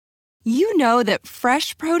you know that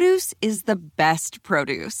fresh produce is the best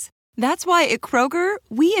produce. That's why at Kroger,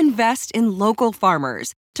 we invest in local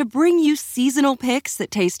farmers to bring you seasonal picks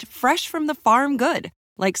that taste fresh from the farm good,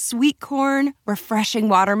 like sweet corn, refreshing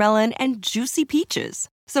watermelon, and juicy peaches.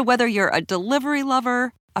 So whether you're a delivery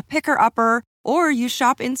lover, a picker-upper, or you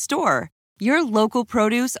shop in-store, your local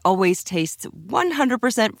produce always tastes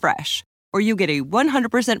 100% fresh, or you get a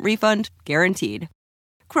 100% refund guaranteed.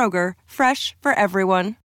 Kroger, fresh for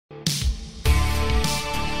everyone.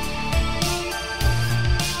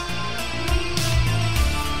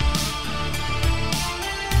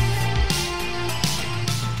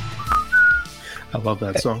 I love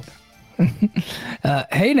that song.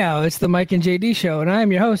 Hey now, it's the Mike and JD show, and I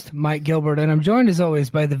am your host, Mike Gilbert, and I'm joined as always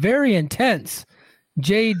by the very intense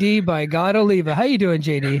JD by God Oliva. How you doing,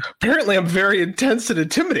 JD? Apparently, I'm very intense and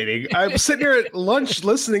intimidating. I'm sitting here at lunch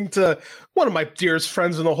listening to one of my dearest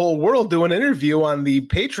friends in the whole world do an interview on the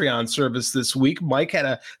Patreon service this week. Mike had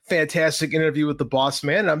a fantastic interview with the boss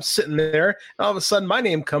man, and I'm sitting there, and all of a sudden my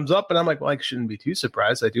name comes up, and I'm like, well, I shouldn't be too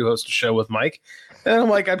surprised. I do host a show with Mike. And I'm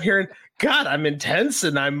like, I'm hearing, God, I'm intense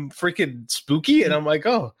and I'm freaking spooky. And I'm like,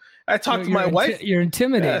 oh, I talked to my wife. You're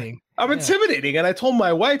intimidating. Yeah, I'm intimidating. And I told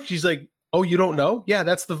my wife, she's like, oh, you don't know? Yeah,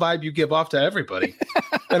 that's the vibe you give off to everybody.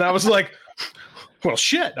 And I was like, well,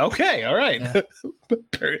 shit. Okay. All right. Yeah.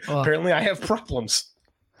 Apparently I have problems.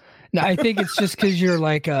 No, I think it's just because you're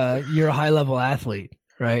like you're a high level athlete,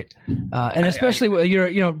 right? And especially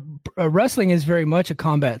wrestling is very much a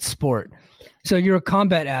combat sport. So you're a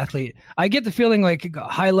combat athlete. I get the feeling like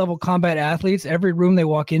high level combat athletes, every room they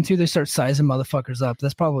walk into, they start sizing motherfuckers up.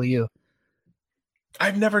 That's probably you.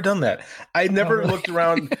 I've never done that. I never looked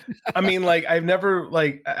around. I mean, like, I've never,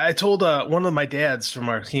 like, I told one of my dads from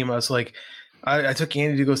our team, I was like, I took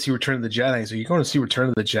Andy to go see Return of the Jedi. He's like, you're going to see Return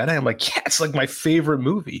of the Jedi? I'm like, yeah, it's like my favorite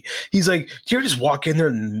movie. He's like, do you ever just walk in there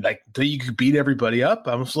and like, you could beat everybody up?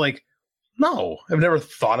 I was like, no, I've never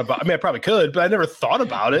thought about, I mean, I probably could, but I never thought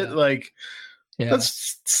about it. Like,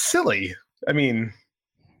 that's silly. I mean,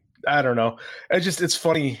 I don't know. It's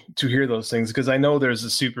funny to hear those things because I know there's a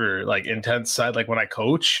super like intense side. Like when I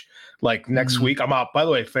coach, like next week, I'm out. By the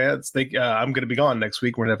way, fans, I'm going to be gone next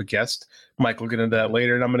week. We're going to have a guest. Mike will get into that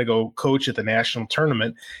later. And I'm going to go coach at the national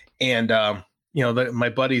tournament. And, my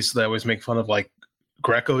buddies that always make fun of like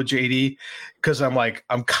Greco JD, because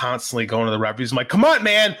I'm constantly going to the referees. I'm like, come on,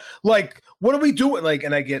 man. Like, what are we doing? Like,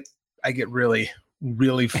 and I get really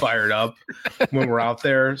fired up when we're out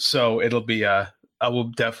there. So it'll be, I will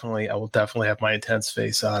definitely have my intense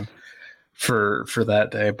face on for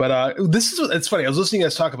that day. But it's funny. I was listening to you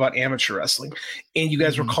guys talk about amateur wrestling, and you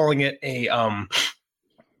guys were calling it an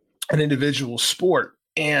individual sport.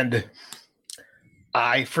 And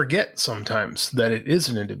I forget sometimes that it is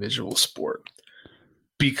an individual sport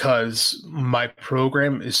because my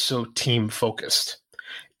program is so team focused.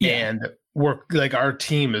 Yeah. And our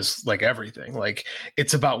team is like everything. Like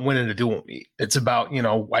it's about winning a dual meet. It's about,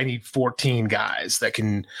 I need 14 guys that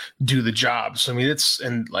can do the job. So, I mean,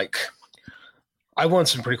 I won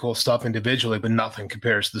some pretty cool stuff individually, but nothing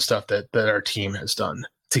compares to the stuff that our team has done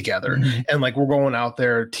together. Mm-hmm. And like, we're going out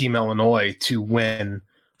there, Team Illinois, to win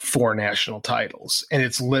 4 national titles. And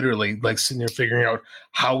it's literally like sitting there figuring out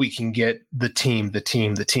how we can get the team.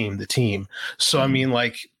 So, I mean,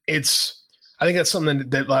 like I think that's something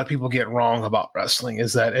that a lot of people get wrong about wrestling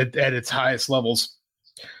is that at its highest levels,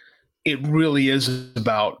 it really is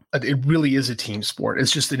a team sport.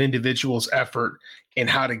 It's just an individual's effort in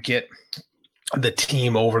how to get the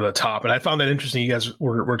team over the top. And I found that interesting. You guys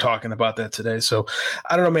were talking about that today. So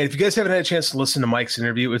I don't know, man, if you guys haven't had a chance to listen to Mike's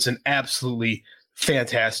interview, it's an absolutely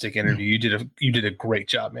fantastic interview. You did a great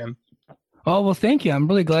job, man. Oh, well, thank you. I'm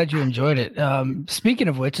really glad you enjoyed it. Speaking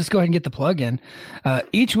of which, let's go ahead and get the plug in.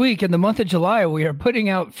 Each week in the month of July, we are putting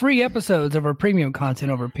out free episodes of our premium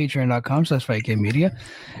content over at patreon.com/FightGameMedia.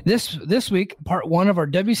 This week, part 1 of our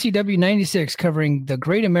WCW 96 covering the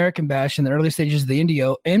Great American Bash in the early stages of the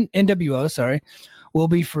NWO, will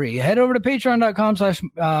be free. Head over to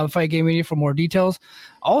patreon.com/FightGameMedia for more details.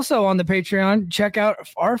 Also on the Patreon, check out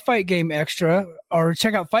our Fight Game Extra, or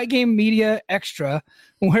check out Fight Game Media Extra,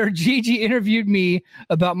 where Gigi interviewed me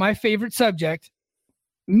about my favorite subject,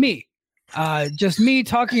 me. Just me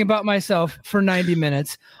talking about myself for 90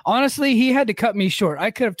 minutes. Honestly, he had to cut me short. I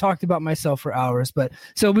could have talked about myself for hours, but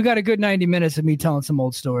so we got a good 90 minutes of me telling some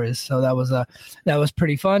old stories. So that was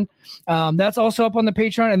pretty fun. That's also up on the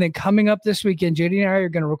Patreon. And then coming up this weekend, JD and I are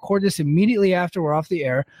going to record this immediately after we're off the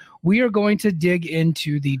air. We are going to dig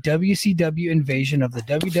into the WCW invasion of the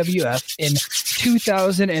WWF in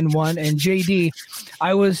 2001. And JD,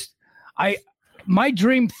 my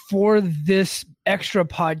dream for this extra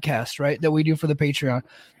podcast, right, that we do for the Patreon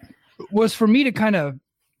was for me to kind of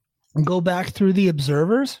go back through the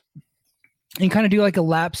observers and kind of do like a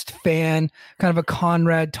lapsed fan, kind of a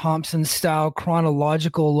Conrad Thompson style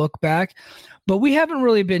chronological look back. But we haven't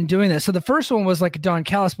really been doing that. So the first one was like Don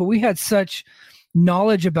Callis, but we had such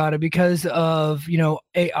knowledge about it because of,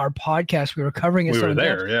 our podcast. We were covering it. We were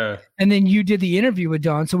there. Yeah. And then you did the interview with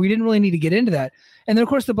Don. So we didn't really need to get into that. And then of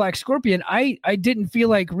course the Black Scorpion, I didn't feel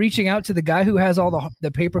like reaching out to the guy who has all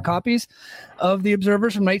the paper copies of the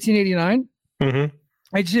Observers from 1989. Mm-hmm.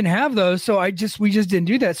 I just didn't have those. So we just didn't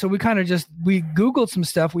do that. So we kind of we Googled some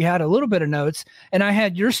stuff. We had a little bit of notes and I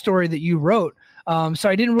had your story that you wrote. So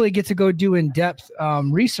I didn't really get to go do in-depth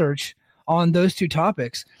research on those two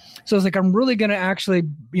topics. So I was like, I'm really going to actually,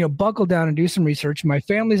 buckle down and do some research. My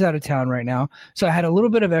family's out of town right now. So I had a little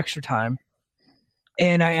bit of extra time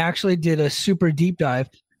and I actually did a super deep dive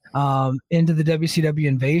into the WCW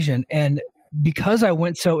invasion. And because I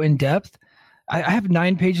went so in depth, I have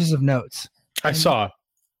 9 pages of notes. I saw.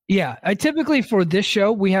 Yeah, I typically for this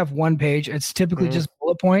show we have 1 page. It's typically just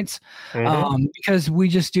bullet points, because we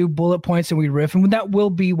just do bullet points and we riff, and that will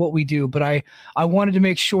be what we do. But I wanted to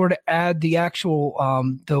make sure to add the actual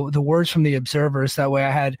the words from the observers. That way,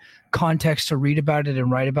 I had context to read about it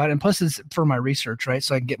and write about it, and plus it's for my research, right?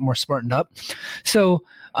 So I can get more smartened up. So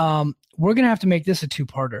we're gonna have to make this a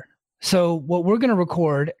 2-parter. So what we're going to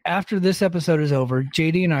record after this episode is over,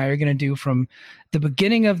 JD and I are going to do from the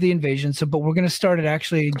beginning of the invasion. But we're going to start it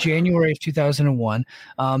actually January of 2001.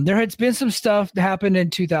 There had been some stuff that happened in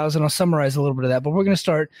 2000. I'll summarize a little bit of that, but we're going to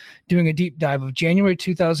start doing a deep dive of January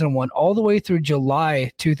 2001 all the way through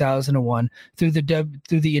July 2001 through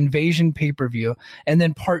the invasion pay-per-view. And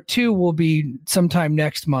then part 2 will be sometime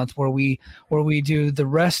next month where we do the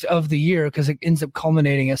rest of the year because it ends up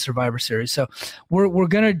culminating at Survivor Series. So we're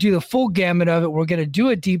going to do the full gamut of it. We're going to do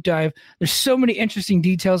a deep dive. There's so many interesting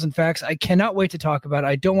details and facts. I cannot wait to talk about it.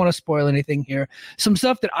 I don't want to spoil anything here. Some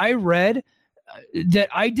stuff that I read that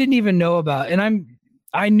I didn't even know about. And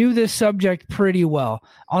I knew this subject pretty well.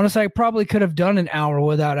 Honestly, I probably could have done an hour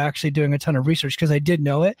without actually doing a ton of research because I did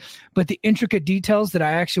know it. But the intricate details that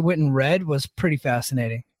I actually went and read was pretty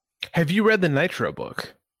fascinating. Have you read the Nitro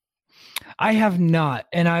book? I have not.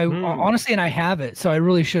 And honestly, and I have it. So I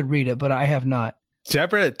really should read it, but I have not. See,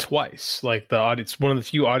 I've read it twice. Like the audio, it's one of the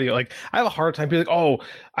few audio. Like I have a hard time being like, oh,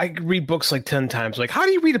 I read books like 10 times. Like, how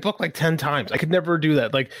do you read a book like 10 times? I could never do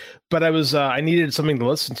that. Like, but I needed something to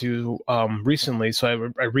listen to recently,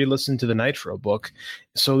 so I re-listened to the Nitro book.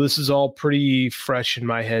 So this is all pretty fresh in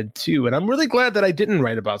my head too, and I'm really glad that I didn't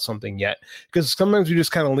write about something yet, because sometimes we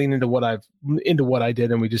just kind of lean into what I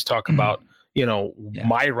did, and we just talk about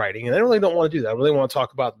my writing, and I really don't want to do that. I really want to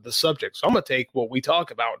talk about the subject. So I'm going to take what we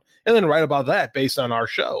talk about and then write about that based on our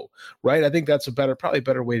show, right? I think that's probably a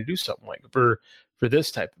better way to do something like for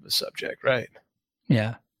this type of a subject, right?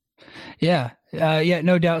 Yeah.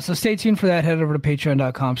 No doubt. So stay tuned for that. Head over to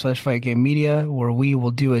patreon.com/fightgamemedia, where we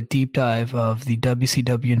will do a deep dive of the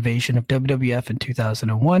WCW invasion of WWF in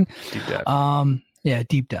 2001. Deep dive.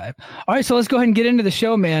 Deep dive. All right, so let's go ahead and get into the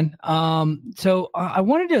show, man. So I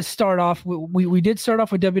wanted to start off. We did start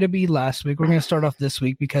off with WWE last week. We're going to start off this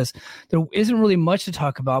week because there isn't really much to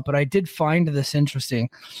talk about, but I did find this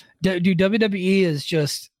interesting. WWE is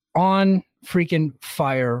just on freaking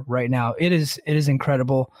fire right now. It is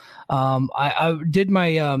incredible. I did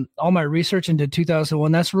my all my research into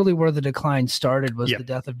 2001. That's really where the decline started, was the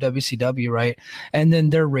death of WCW, right? And then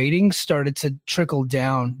their ratings started to trickle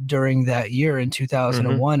down during that year in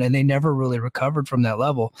 2001, and they never really recovered from that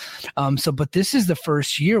level. But this is the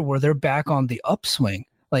first year where they're back on the upswing.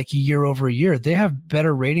 Like year over year, they have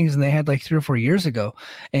better ratings than they had like 3 or 4 years ago.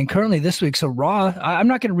 And currently this week, so Raw, I'm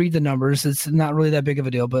not going to read the numbers. It's not really that big of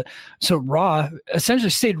a deal, but so Raw essentially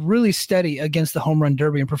stayed really steady against the Home Run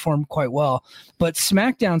Derby and performed quite well. But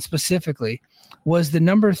SmackDown specifically was the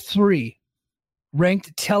number 3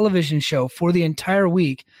 ranked television show for the entire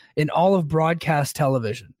week in all of broadcast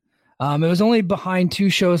television. It was only behind 2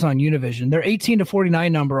 shows on Univision. Their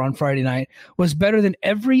 18-49 number on Friday night was better than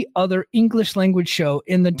every other English language show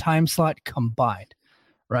in the time slot combined,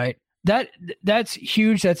 right? That's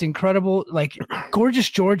huge. That's incredible. Like Gorgeous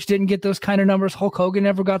George didn't get those kind of numbers. Hulk Hogan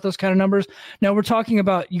never got those kind of numbers. Now we're talking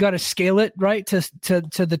about, you got to scale it right to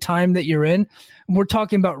the time that you're in. We're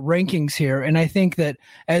talking about rankings here. And I think that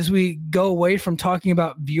as we go away from talking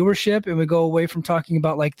about viewership and we go away from talking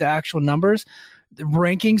about like the actual numbers, the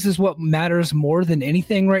rankings is what matters more than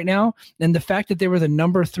anything right now. And the fact that they were the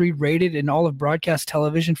number 3 rated in all of broadcast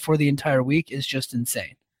television for the entire week is just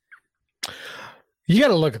insane. You got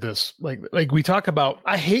to look at this. Like we talk about,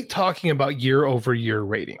 I hate talking about year over year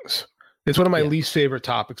ratings. It's one of my least favorite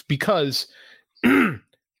topics because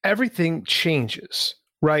everything changes,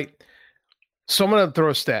 right? So I'm going to throw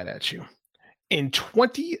a stat at you. In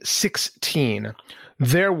 2016,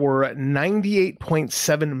 there were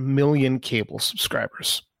 98.7 million cable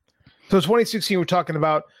subscribers. So 2016, we're talking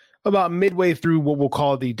about midway through what we'll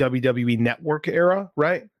call the WWE Network era,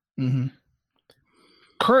 right? Mm-hmm.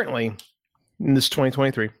 Currently, in this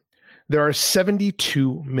 2023, there are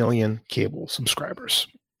 72 million cable subscribers.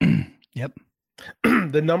 Yep.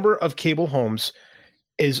 The number of cable homes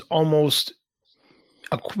has always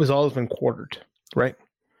been quartered, right?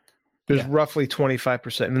 There's roughly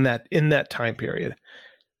 25% in that time period.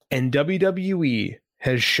 And WWE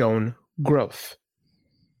has shown growth,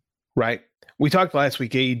 right? We talked last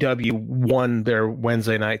week, AEW won their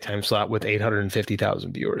Wednesday night time slot with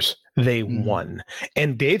 850,000 viewers. They won.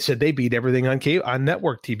 And Dave said they beat everything on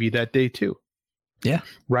network TV that day too. Yeah.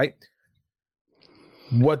 Right?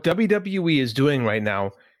 What WWE is doing right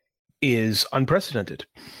now is unprecedented.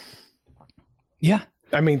 Yeah.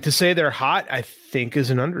 I mean, to say they're hot, I think is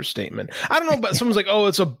an understatement. I don't know, but someone's like, "Oh,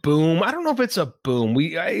 it's a boom." I don't know if it's a boom.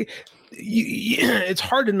 It's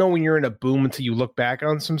hard to know when you're in a boom until you look back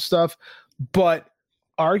on some stuff, but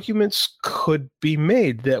arguments could be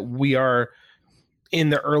made that we are in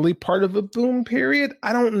the early part of a boom period.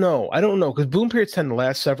 I don't know because boom periods tend to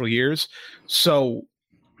last several years. So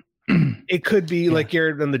it could be like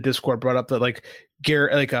Garrett on the Discord brought up that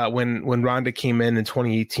when Ronda came in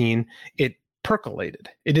 2018, it percolated.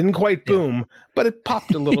 It didn't quite boom, but it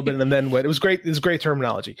popped a little bit and then went. It was great. It was great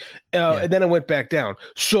terminology. And then it went back down.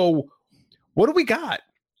 So what do we got?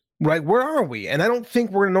 Right? Where are we? And I don't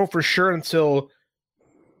think we're going to know for sure until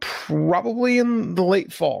probably in the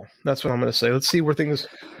late fall. That's what I'm going to say. Let's see where things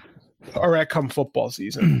are at come football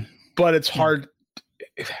season. But it's hard.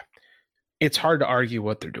 It's hard to argue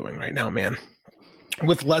what they're doing right now, man.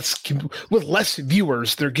 With less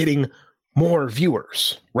viewers, they're getting more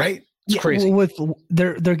viewers, right? It's crazy.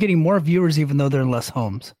 They're getting more viewers even though they're in less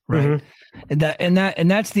homes, right? And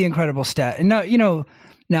that's the incredible stat. And now you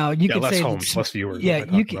can less say homes, less viewers. Yeah,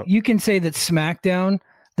 you can say that SmackDown,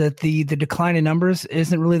 that the decline in numbers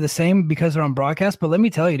isn't really the same because they're on broadcast. But let me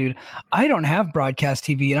tell you, dude, I don't have broadcast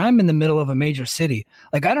TV, and I'm in the middle of a major city.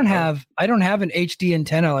 Like I don't have an HD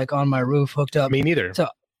antenna like on my roof hooked up. Me neither. So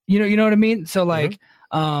you know what I mean. So like.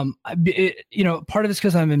 Part of it's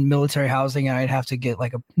because I'm in military housing and I'd have to get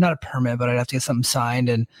not a permit, but I'd have to get something signed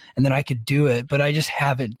and then I could do it. But I just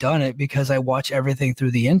haven't done it because I watch everything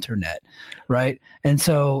through the internet. Right. And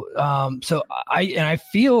so I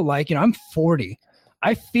feel like, I'm 40.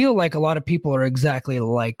 I feel like a lot of people are exactly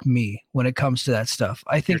like me when it comes to that stuff.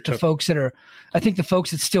 I think the folks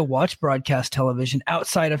that still watch broadcast television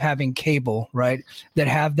outside of having cable, right, that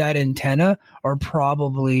have that antenna are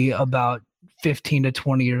probably about 15 to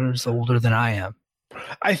 20 years older than I am.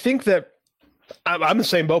 I think that I'm the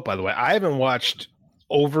same boat, by the way. I haven't watched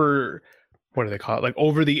what do they call it? Like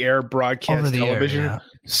over the air broadcast television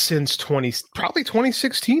since probably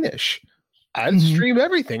 2016-ish. I streamed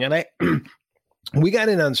everything. And we got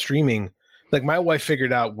in on streaming. Like my wife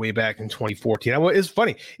figured out way back in 2014. It's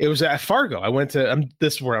funny. It was at Fargo. I went to,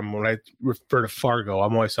 when I refer to Fargo,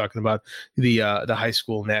 I'm always talking about the high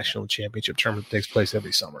school national championship tournament that takes place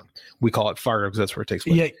every summer. We call it Fargo because that's where it takes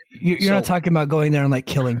place. Yeah. You're not talking about going there and like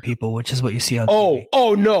killing people, which is what you see on TV.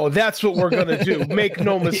 Oh no, that's what we're going to do. Make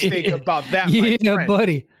no mistake about that. Yeah,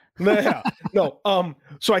 buddy. Yeah. No.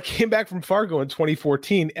 So I came back from Fargo in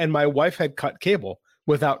 2014 and my wife had cut cable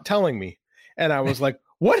without telling me. And I was like,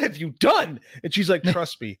 what have you done? And she's like,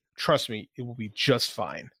 trust me, it will be just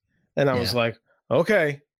fine. And I was like,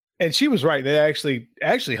 okay. And she was right. They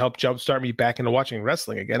actually helped jumpstart me back into watching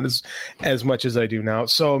wrestling again as much as I do now.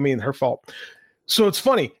 So, I mean, her fault. So it's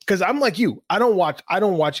funny because I'm like you. I don't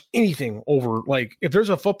watch anything over, like, if there's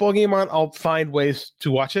a football game on, I'll find ways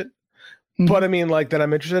to watch it. But I mean, like, that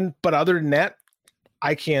I'm interested in. But other than that,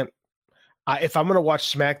 I can't. If I'm going to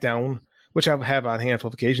watch SmackDown, which I have on a handful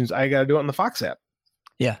of occasions, I got to do it on the Fox app.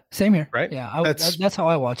 Yeah, same here. Right? Yeah, that's how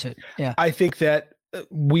I watch it. Yeah. I think that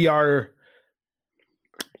we are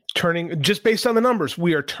turning, just based on the numbers,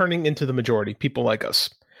 we are turning into the majority, people like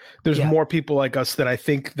us. There's more people like us that I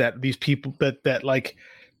think that these people that like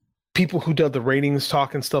people who do the ratings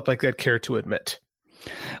talk and stuff like that care to admit.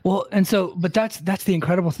 Well, and so, but that's the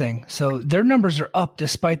incredible thing. So their numbers are up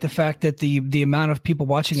despite the fact that the amount of people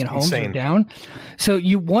watching at home are down. So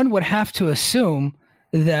one would have to assume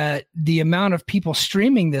that the amount of people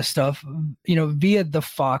streaming this stuff, via the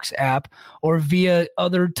Fox app or via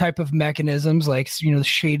other type of mechanisms, like, you know,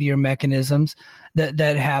 shadier mechanisms that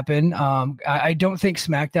happen. I don't think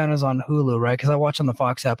SmackDown is on Hulu, right? Because I watch on the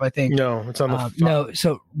Fox app. I think no, it's on the no.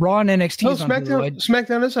 So Raw and NXT is on SmackDown. Hulu.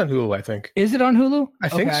 SmackDown is on Hulu, I think. Is it on Hulu? I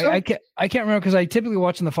think so. I can't remember because I typically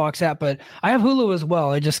watch on the Fox app, but I have Hulu as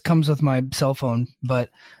well. It just comes with my cell phone. But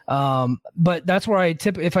that's where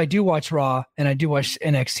if I do watch Raw and I do watch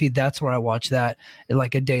NXT, that's where I watch that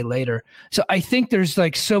like a day later. So I think there's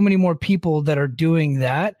like so many more people that are doing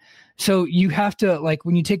that. So you have to, like,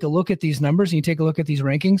 when you take a look at these numbers and you take a look at these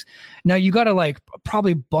rankings, now you got to like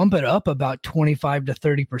probably bump it up about 25 to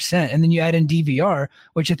 30%. And then you add in DVR,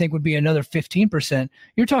 which I think would be another 15%.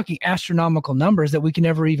 You're talking astronomical numbers that we can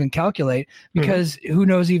never even calculate because who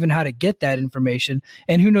knows even how to get that information,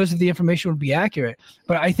 and who knows if the information would be accurate.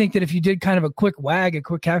 But I think that if you did kind of a quick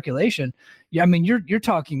calculation, I mean, you're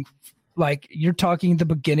talking the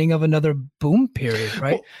beginning of another boom period,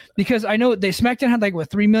 right? Well, because I know SmackDown had like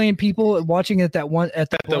 3 million people watching at the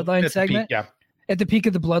Bloodline segment. At the peak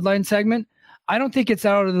of the Bloodline segment. I don't think it's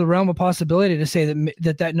out of the realm of possibility to say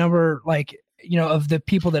that number, like, you know, of the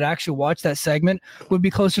people that actually watch that segment would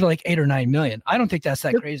be closer to like 8 or 9 million. I don't think that's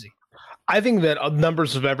that crazy. I think that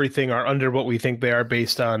numbers of everything are under what we think they are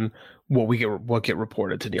based on what get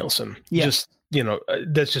reported to Nielsen. Yeah. Just, you know,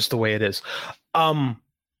 that's just the way it is.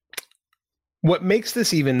 What makes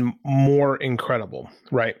this even more incredible,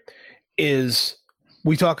 right, is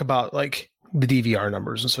we talk about like the DVR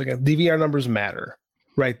numbers. And so again, DVR numbers matter,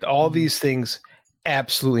 right? All these things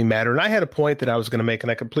absolutely matter. And I had a point that I was going to make,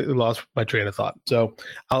 and I completely lost my train of thought. So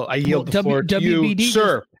I yield the floor to you,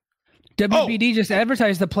 sir. WBD just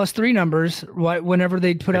advertised the +3 numbers whenever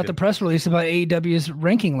they put out the press release about AEW's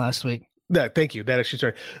ranking last week. Yeah, thank you. That actually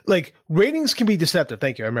started. Like, ratings can be deceptive.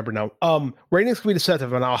 Thank you. I remember now. Ratings can be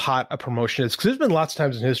deceptive on how hot a promotion is, because there's been lots of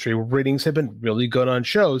times in history where ratings have been really good on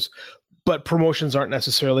shows, but promotions aren't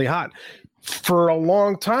necessarily hot. For a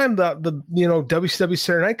long time, the WCW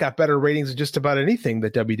Saturday Night got better ratings than just about anything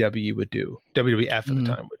that WWE would do, WWF at the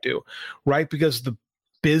time would do, right? Because the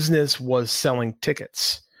business was selling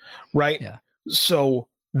tickets, right? Yeah. So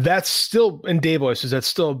that's still, and Dave always says that's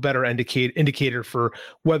still a better indicator for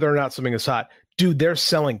whether or not something is hot. Dude, they're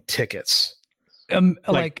selling tickets.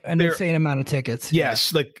 Like an insane amount of tickets.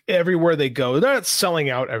 Yes, like everywhere they go. They're not selling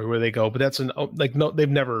out everywhere they go, but that's they've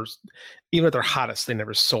never, even at their hottest, they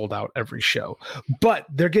never sold out every show. But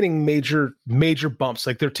they're getting major bumps.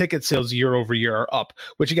 Like their ticket sales year over year are up,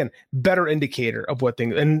 which again, better indicator of what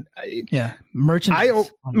things. And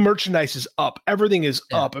merchandise is up. Everything is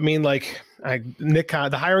up. I mean, like Nick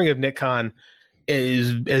Khan, the hiring of Nick Khan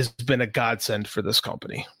has been a godsend for this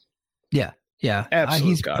company. Yeah. Yeah,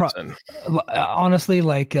 absolutely. Honestly,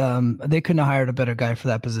 like they couldn't have hired a better guy for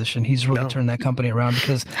that position. He's really turned that company around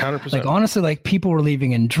because, 100%. Like, honestly, like people were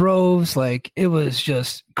leaving in droves. Like it was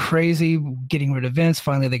just crazy getting rid of Vince.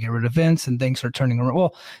 Finally, they get rid of Vince, and things are turning around.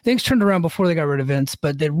 Well, things turned around before they got rid of Vince,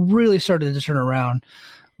 but they really started to turn around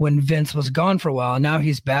when Vince was gone for a while. Now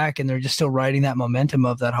he's back, and they're just still riding that momentum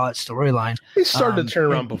of that hot storyline. He started to turn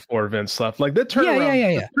around before Vince left. Like the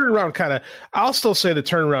turnaround, the turnaround kind of, I'll still say the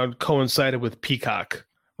turnaround coincided with Peacock,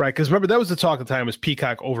 right? Because remember, that was the talk at the time, was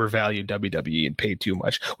Peacock overvalued WWE and paid too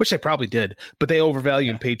much, which they probably did, but they overvalued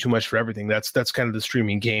and paid too much for everything. That's kind of the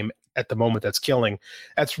streaming game at the moment that's killing.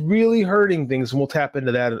 That's really hurting things, and we'll tap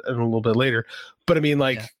into that in a little bit later. But I mean,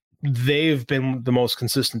 they've been the most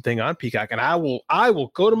consistent thing on Peacock, and I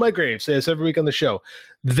will go to my grave, say this every week on the show.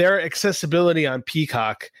 Their accessibility on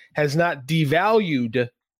Peacock has not devalued.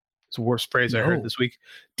 It's the worst phrase I heard this week.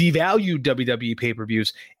 Devalued WWE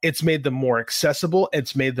pay-per-views. It's made them more accessible.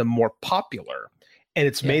 It's made them more popular, and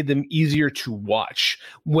it's made them easier to watch.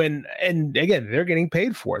 And again, they're getting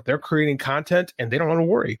paid for it. They're creating content, and they don't want to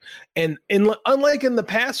worry. And unlike in the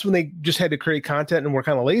past when they just had to create content and were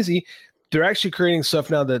kind of lazy, they're actually creating stuff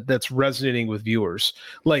now that's resonating with viewers,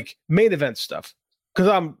 like main event stuff. Because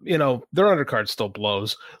their undercard still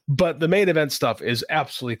blows, but the main event stuff is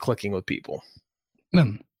absolutely clicking with people.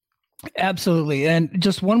 Absolutely. And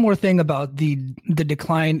just one more thing about the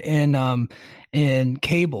decline in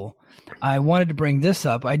cable. I wanted to bring this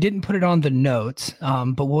up. I didn't put it on the notes,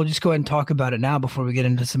 but we'll just go ahead and talk about it now before we get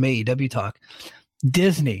into some AEW talk.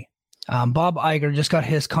 Disney. Bob Iger just got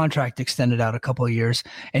his contract extended out a couple of years,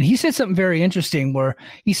 and he said something very interesting where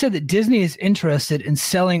he said that Disney is interested in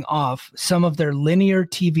selling off some of their linear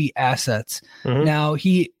TV assets. Now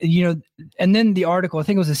and then the article, I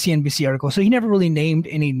think it was a CNBC article, so he never really named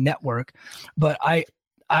any network, but I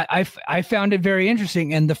found it very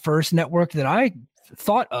interesting. And the first network that I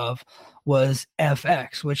thought of was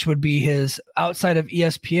FX, which would be his outside of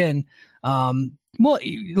ESPN, Well,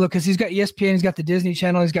 look, because he's got ESPN, he's got the Disney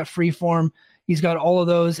Channel, he's got Freeform, he's got all of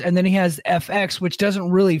those, and then he has FX, which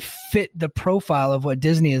doesn't really fit the profile of what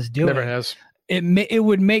Disney is doing. Never has. It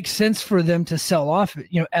would make sense for them to sell off,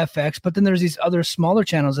 FX, but then there's these other smaller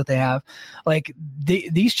channels that they have. Like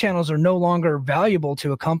these channels are no longer valuable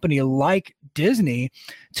to a company like Disney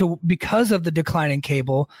because of the decline in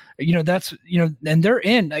cable. And they're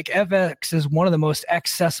in, like, FX is one of the most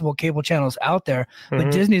accessible cable channels out there, but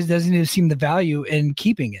Disney doesn't even seem the value in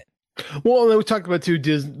keeping it. Well, we talked about too,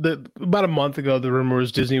 about a month ago, the rumor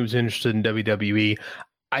was Disney was interested in WWE.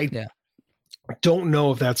 Don't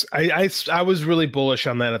know if that's I was really bullish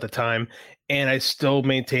on that at the time, and I still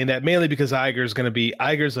maintain that, mainly because Iger's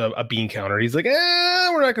a bean counter. He's like,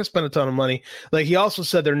 we're not going to spend a ton of money. Like, he also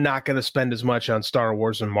said they're not going to spend as much on Star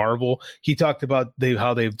Wars and Marvel. He talked about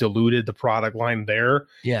how they've diluted the product line there,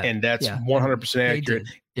 and that's 100% accurate.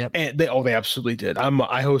 Yep. And they absolutely did.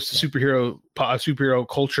 I host a superhero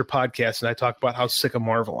culture podcast, and I talk about how sick of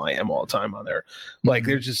Marvel I am all the time on there. Like,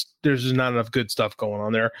 there's just not enough good stuff going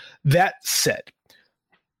on there. That said,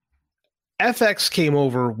 FX came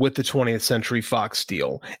over with the 20th Century Fox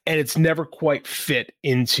deal, and it's never quite fit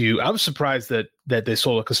into. I was surprised that they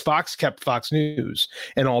sold it, because Fox kept Fox News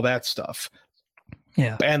and all that stuff,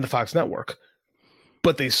 and the Fox Network.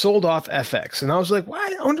 But they sold off FX, and I was like,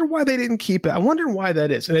 why? I wonder why they didn't keep it. I wonder why that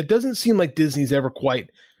is. And it doesn't seem like Disney's ever quite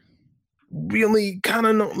really kind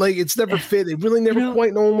of know, like, it's never fit. They really never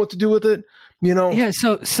quite known what to do with it, Yeah,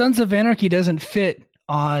 so Sons of Anarchy doesn't fit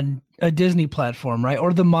on a Disney platform, right?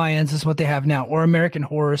 Or the Mayans is what they have now, or American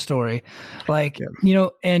Horror Story.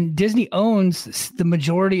 And Disney owns the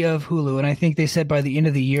majority of Hulu. And I think they said by the end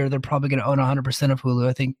of the year, they're probably going to own 100% of Hulu.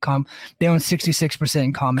 I think they own 66%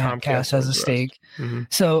 and Comcast has a stake. Mm-hmm.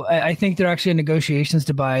 So I think they're actually in negotiations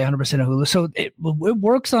to buy 100% of Hulu. So it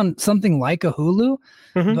works on something like a Hulu,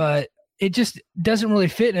 but it just doesn't really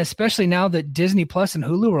fit. And especially now that Disney Plus and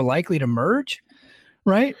Hulu are likely to merge,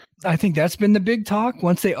 right? I think that's been the big talk.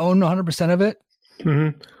 Once they own 100% of it,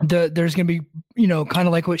 there's going to be, kind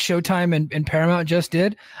of like what Showtime and Paramount just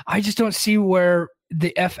did. I just don't see where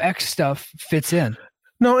the FX stuff fits in.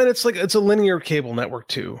 No, and it's a linear cable network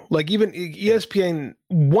too. Like, even ESPN,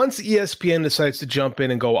 once ESPN decides to jump in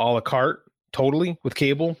and go a la carte totally with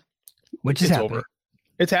cable, which is happening. Over.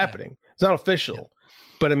 It's happening. Yeah. It's not official,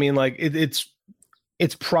 but I mean, like, it's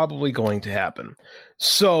probably going to happen.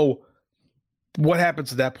 So what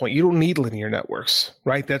happens at that point? You don't need linear networks,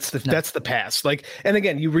 right? That's the past. Like, and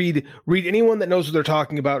again, you read anyone that knows what they're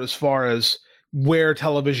talking about as far as where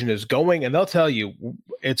television is going, and they'll tell you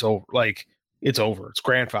it's over. Like, it's over. It's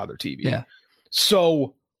grandfather TV. Yeah.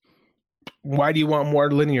 So why do you want more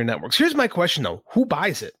linear networks? Here's my question though: who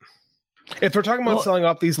buys it? If they're talking about selling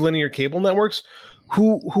off these linear cable networks,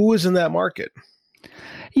 who is in that market?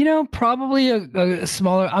 Probably a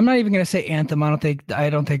smaller. I'm not even going to say Anthem. I don't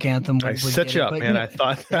think Anthem would set you up, man. I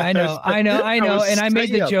thought. I know. And I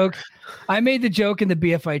made the joke. I made the joke in the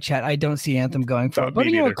BFI chat. I don't see Anthem going for it. But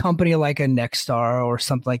a company like a Nexstar or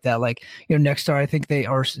something like that, like Nexstar. I think they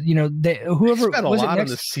are. Whoever spent a lot on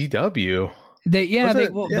the CW.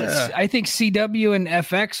 I think CW and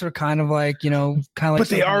FX are kind of like. But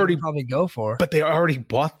they already probably go for. But they already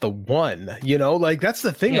bought the one. Like, that's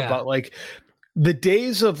the thing about, like, the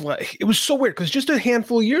days of, like, it was so weird because just a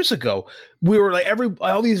handful of years ago, we were like,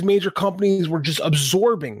 all these major companies were just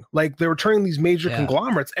absorbing, like, they were turning these major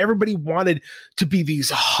conglomerates. Everybody wanted to be these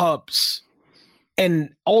hubs,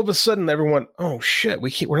 and all of a sudden, everyone, oh shit,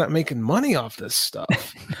 we're not making money off this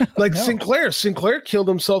stuff. Like, Sinclair killed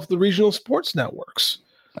himself with the regional sports networks.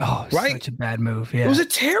 Oh, right? Such a bad move. Yeah, it was a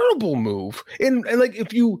terrible move, and like,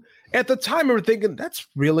 if you at the time were thinking that's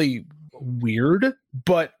really weird,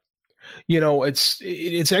 but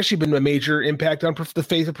it's actually been a major impact on the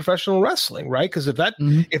face of professional wrestling, right? Because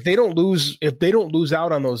if they don't lose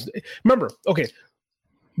out on those, remember, okay,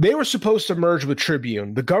 they were supposed to merge with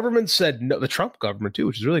Tribune. The government said no. The Trump government too,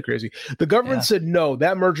 which is really crazy. The government said no.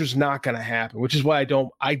 That merger's not going to happen, which is why I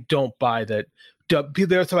don't buy that.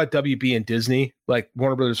 People always talk about WB and Disney, like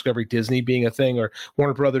Warner Brothers Discovery Disney being a thing, or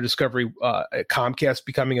Warner Brothers Discovery Comcast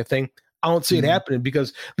becoming a thing. I don't see it happening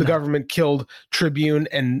because the government killed Tribune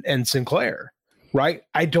and Sinclair, right?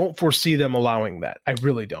 I don't foresee them allowing that. I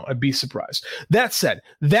really don't. I'd be surprised. That said,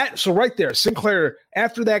 so right there, Sinclair,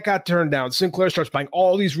 after that got turned down, Sinclair starts buying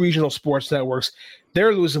all these regional sports networks.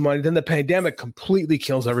 They're losing money. Then the pandemic completely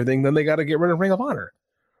kills everything. Then they got to get rid of Ring of Honor,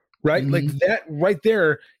 right? Like, that right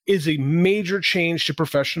there is a major change to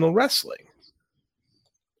professional wrestling.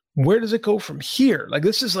 Where does it go from here? Like,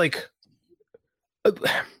 this is like,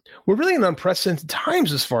 we're really in unprecedented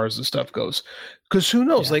times as far as this stuff goes. Because who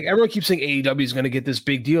knows? Like everyone keeps saying AEW is going to get this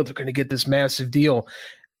big deal. They're going to get this massive deal.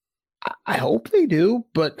 I hope they do,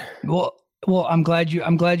 but well, I'm glad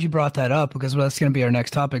you brought that up because that's going to be our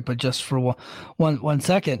next topic. But just for one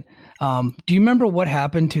second, do you remember what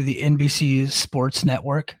happened to the NBC Sports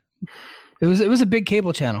Network? It was a big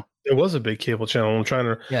cable channel. It was a big cable channel. I'm trying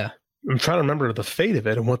to remember the fate of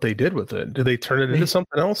it and what they did with it. Did they turn it into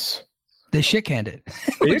something else? They shit canned it.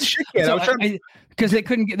 Because they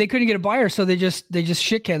couldn't get a buyer, so they just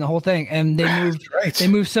shit canned the whole thing, and they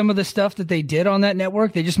moved some of the stuff that they did on that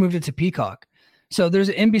network. They just moved it to Peacock. So there's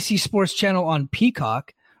an NBC Sports channel on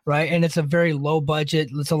Peacock, right? And it's a very low budget.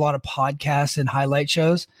 It's a lot of podcasts and highlight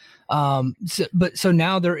shows. So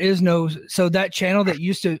now there is so that channel that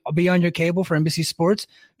used to be on your cable for NBC Sports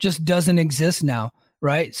just doesn't exist now,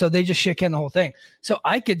 right? So they just shit canned the whole thing. So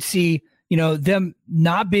I could see, them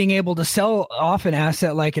not being able to sell off an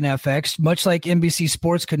asset like an FX, much like NBC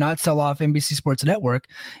Sports could not sell off NBC Sports Network,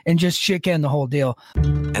 and just shit can the whole deal.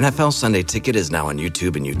 NFL Sunday Ticket is now on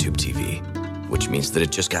YouTube and YouTube TV, which means that it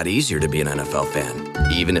just got easier to be an NFL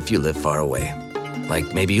fan, even if you live far away.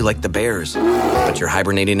 Like maybe you like the Bears, but you're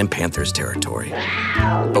hibernating in Panthers territory.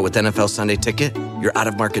 But with NFL Sunday Ticket, your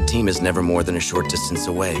out-of-market team is never more than a short distance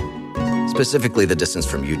away. Specifically, the distance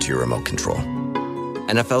from you to your remote control.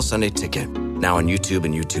 NFL Sunday Ticket, now on YouTube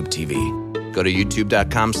and YouTube TV. Go to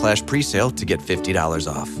youtube.com/presale to get $50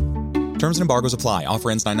 off. Terms and embargoes apply.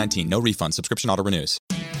 Offer ends 9/19. No refund. Subscription auto renews.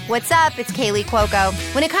 What's up? It's Kaylee Cuoco.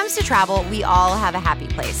 When it comes to travel, we all have a happy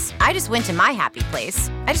place. I just went to my happy place.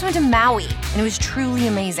 I just went to Maui, and it was truly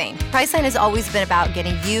amazing. Priceline has always been about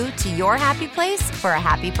getting you to your happy place for a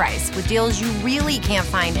happy price with deals you really can't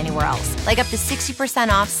find anywhere else. Like up to 60%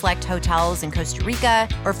 off select hotels in Costa Rica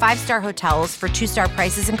or 5-star hotels for 2-star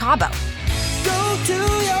prices in Cabo. Go to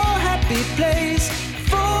your happy place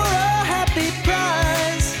for a happy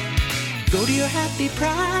price. Go to your happy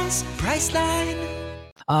price, Priceline.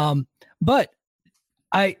 But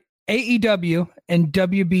AEW and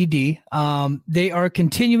WBD, they are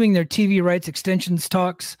continuing their TV rights extensions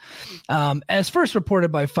talks. As first reported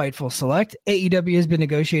by Fightful Select, AEW has been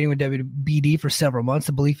negotiating with WBD for several months.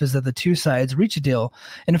 The belief is that the two sides reach a deal.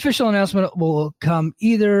 An official announcement will come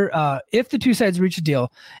if the two sides reach a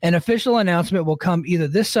deal, an official announcement will come either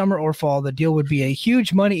this summer or fall. The deal would be a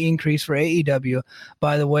huge money increase for AEW.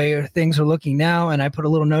 By the way, things are looking now, and I put a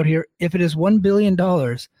little note here. If it is $1 billion,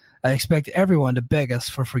 I expect everyone to beg us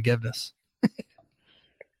for forgiveness.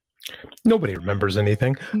 Nobody remembers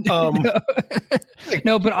anything. No,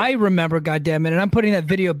 but I remember, goddammit, and I'm putting that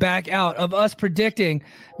video back out of us predicting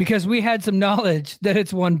because we had some knowledge that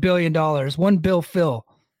it's $1 billion. $1 bill Phil.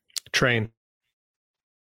 Train.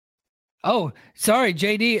 Oh, sorry,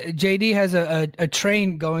 JD has a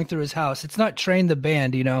train going through his house. It's not Train the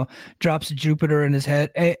band, drops Jupiter in his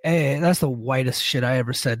head. Hey, that's the whitest shit I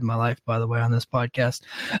ever said in my life, by the way, on this podcast.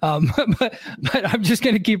 But I'm just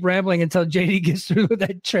going to keep rambling until JD gets through with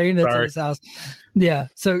that train that's in his house. Yeah,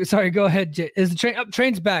 so sorry, go ahead. Is the train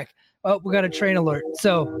train's back. Oh, we got a train alert.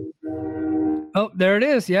 So, there it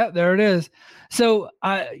is. Yeah, there it is. So,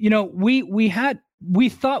 we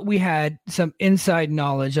thought we had some inside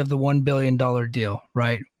knowledge of the $1 billion deal,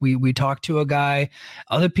 right? We talked to a guy.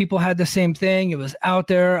 Other people had the same thing. It was out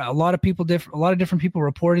there. A lot of different people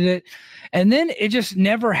reported it. And then it just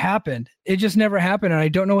never happened. And I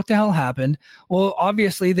don't know what the hell happened. Well,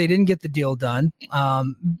 obviously they didn't get the deal done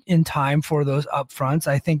in time for those upfronts.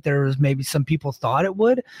 I think there was maybe some people thought it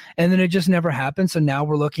would, and then it just never happened. So now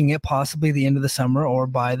we're looking at possibly the end of the summer or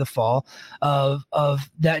by the fall of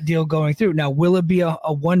that deal going through. Now, will it be a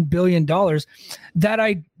 $1 billion? That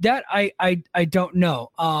I don't know.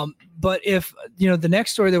 But if the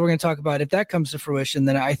next story that we're going to talk about, if that comes to fruition,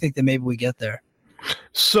 then I think that maybe we get there.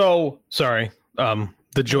 So sorry.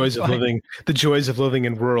 The joys of living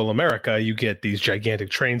in rural America, you get these gigantic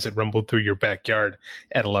trains that rumble through your backyard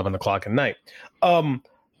at 11 o'clock at night.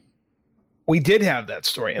 We did have that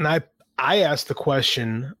story. And I asked the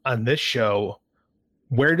question on this show,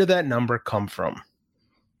 where did that number come from?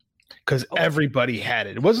 Because everybody had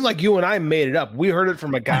it. It wasn't like you and I made it up. We heard it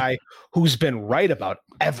from a guy who's been right about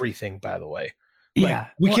everything, by the way. We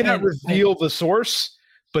cannot reveal the source,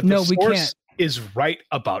 but the source is right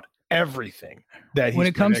about everything. When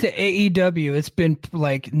it comes to AEW, it's been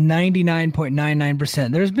like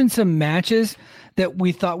 99.99%. There's been some matches that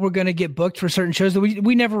we thought were going to get booked for certain shows that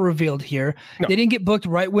we never revealed here. No. They didn't get booked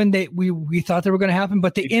right when we thought they were going to happen,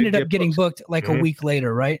 but they ended up getting booked like a week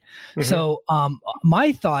later, right? Mm-hmm. So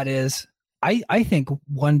my thought is, I think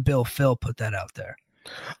 $1 bill Phil put that out there.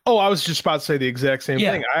 Oh, I was just about to say the exact same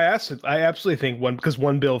thing. I absolutely think because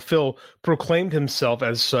One Bill Phil proclaimed himself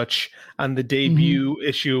as such on the debut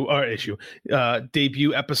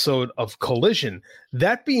debut episode of Collision.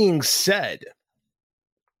 That being said,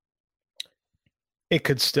 it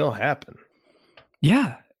could still happen.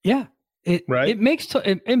 Yeah. It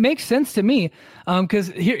makes sense to me. Because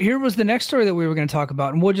here was the next story that we were going to talk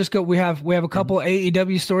about, and we'll just go. We have a couple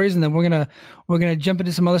AEW stories, and then we're gonna jump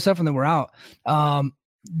into some other stuff, and then we're out.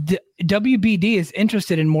 WBD is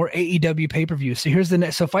interested in more AEW pay-per-views. So here's the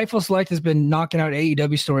next. So Fightful Select has been knocking out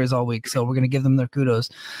AEW stories all week. So we're going to give them their kudos.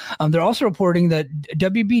 They're also reporting that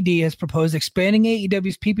WBD has proposed expanding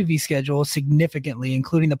AEW's pay-per-view schedule significantly,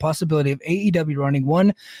 including the possibility of AEW running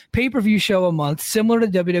one pay-per-view show a month, similar to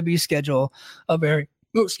WWE's schedule of airing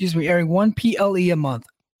one PLE a month.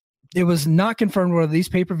 It was not confirmed whether these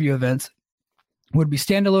pay-per-view events would be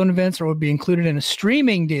standalone events or would be included in a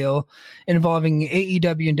streaming deal involving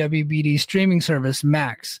AEW and WBD streaming service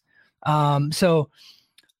Max. So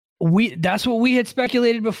that's what we had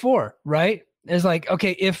speculated before, right? It's like,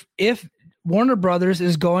 okay, if Warner Brothers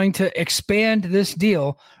is going to expand this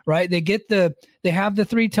deal, right? They have the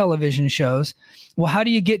 3 television shows. Well, how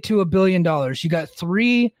do you get to $1 billion? You got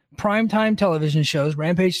 3 primetime television shows.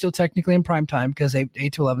 Rampage still technically in primetime because 8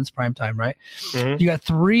 to 11 is primetime, right? Mm-hmm. You got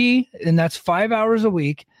 3, and that's 5 hours a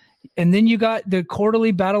week. And then you got the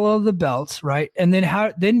quarterly Battle of the Belts, right? And then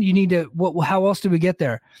how else do we get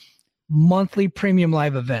there? Monthly premium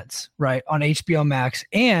live events, right? On HBO Max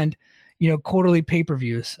and, quarterly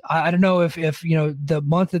pay-per-views. I don't know if the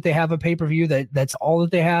month that they have a pay-per-view that's all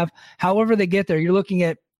that they have. However they get there, you're looking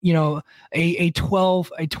at, a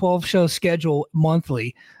 12 show schedule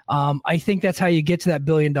monthly. I think that's how you get to that $1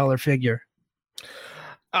 billion figure.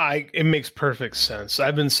 It makes perfect sense.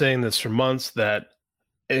 I've been saying this for months that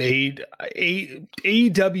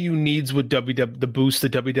AEW needs what the boost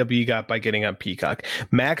that WWE got by getting on Peacock.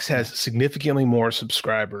 Max has significantly more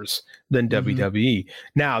subscribers than WWE.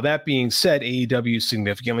 Now, that being said, AEW is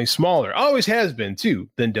significantly smaller. Always has been, too,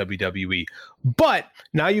 than WWE. But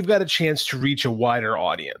now you've got a chance to reach a wider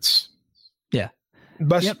audience. Yeah.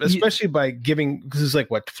 But especially by giving, because it's like,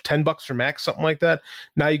 what, $10 for Max, something like that.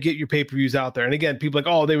 Now you get your pay-per-views out there. And again, people are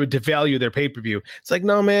like, oh, they would devalue their pay-per-view. It's like,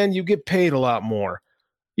 no, man, you get paid a lot more.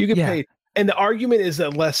 You get paid. And the argument is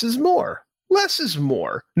that less is more. Less is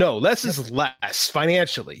more. No, less is less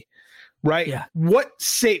financially. Right? Yeah.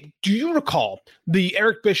 Do you recall the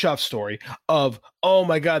Eric Bischoff story of, oh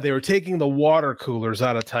my God, they were taking the water coolers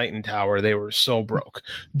out of Titan Tower. They were so broke.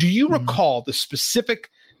 Do you recall the specific,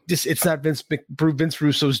 it's not Vince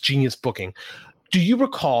Russo's genius booking. Do you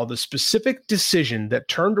recall the specific decision that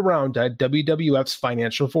turned around WWF's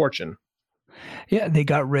financial fortune? Yeah, they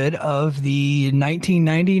got rid of the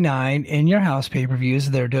 1999 In Your House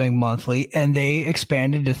pay-per-views they're doing monthly, and they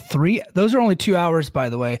expanded to 3. Those are only 2 hours, by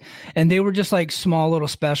the way, and they were just like small little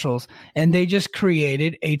specials, and they just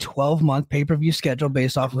created a 12-month pay-per-view schedule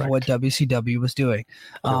based off of what WCW was doing.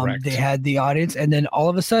 They had the audience, and then all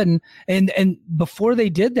of a sudden, and before they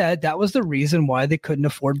did that, that was the reason why they couldn't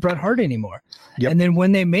afford Bret Hart anymore. Yep. And then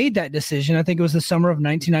when they made that decision, I think it was the summer of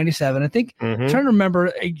 1997. I think I'm trying to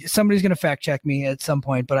remember. Somebody's going to fact check me at some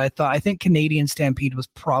point, but I think Canadian Stampede was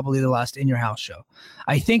probably the last In Your House show.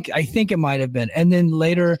 I think it might have been. And then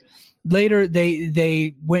later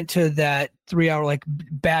they went to that 3-hour, like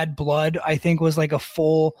Bad Blood, I think was like a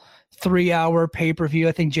full 3-hour pay-per-view.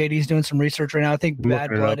 I think JD's doing some research right now. I think Bad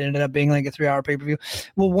Blood ended up being like a 3-hour pay-per-view.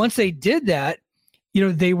 Well, once they did that,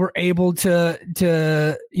 they were able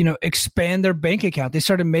to expand their bank account. They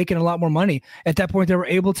started making a lot more money. At that point, they were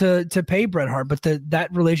able to pay Bret Hart, but that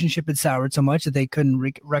relationship had soured so much that they couldn't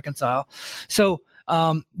reconcile. So,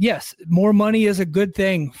 yes, more money is a good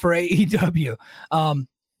thing for AEW.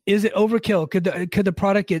 Is it overkill? Could the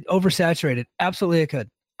product get oversaturated? Absolutely, it could.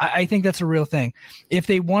 I think that's a real thing. If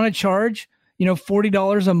they want to charge,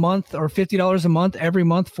 $40 a month or $50 a month every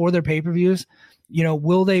month for their pay-per-views,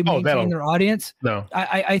 will they maintain their audience? No.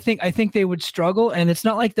 I think they would struggle, and it's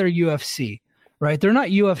not like they're UFC, right? They're not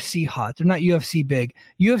UFC hot. They're not UFC big.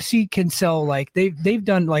 UFC can sell like they've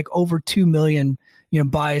done like over 2 million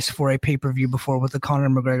buys for a pay-per-view before with the Conor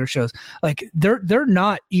McGregor shows. Like they're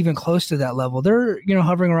not even close to that level. They're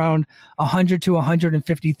hovering around 100 to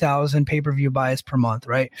 150,000 pay-per-view buys per month,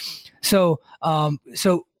 right? So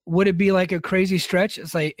would it be like a crazy stretch?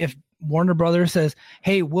 It's like if Warner Brothers says,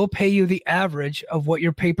 hey, we'll pay you the average of what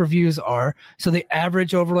your pay-per-views are. So they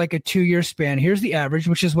average over like a 2-year span. Here's the average,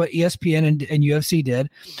 which is what ESPN and UFC did.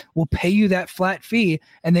 We'll pay you that flat fee,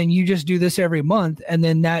 and then you just do this every month. And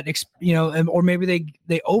then that, or maybe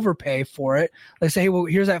they overpay for it. They say, hey, well,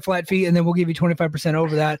 here's that flat fee, and then we'll give you 25%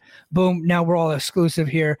 over that. Boom. Now we're all exclusive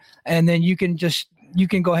here. And then you can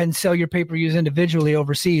go ahead and sell your pay-per-views individually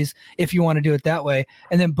overseas if you want to do it that way.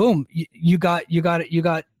 And then boom, you got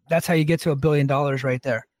it. That's how you get to $1 billion right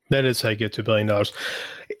there. That is how you get to $1 billion.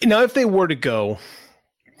 Now, if they were to do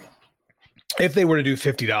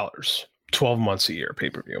 $50, 12 months a year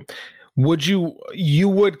pay-per-view, you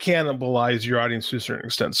would cannibalize your audience to a certain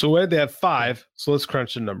extent. So they have 5. So let's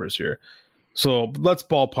crunch the numbers here. So let's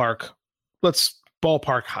ballpark. Let's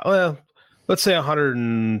say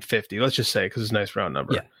 150. Let's just say, because it's a nice round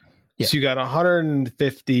number. Yeah. So you got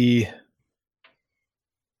 150.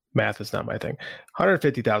 Math is not my thing.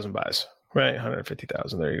 150,000 buys, right?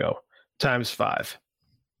 150,000. There you go. Times 5.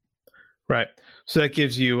 Right. So that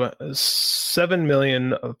gives you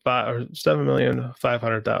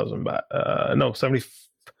 7,500,000. No, 70.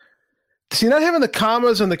 See, not having the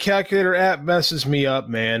commas on the calculator app messes me up,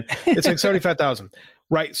 man. It's like 75,000.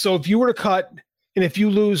 Right. So if you were to cut, and if you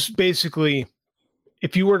lose, basically,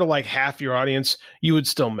 if you were to like half your audience, you would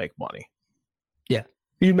still make money. Yeah.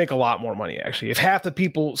 You'd make a lot more money, actually. If half the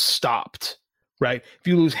people stopped, right? If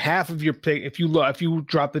you lose half of your pay, if you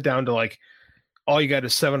drop it down to like, all you got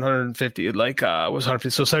is 750, was 150,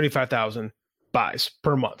 so 75,000 buys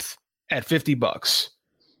per month at $50,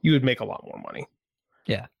 you would make a lot more money.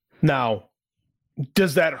 Yeah. Now,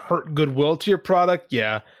 does that hurt goodwill to your product?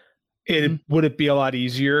 Yeah. Would it be a lot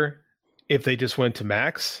easier if they just went to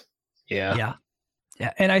Max? Yeah. Yeah.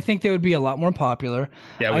 Yeah. And I think they would be a lot more popular.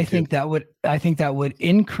 Yeah, I think that would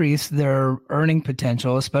increase their earning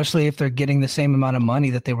potential, especially if they're getting the same amount of money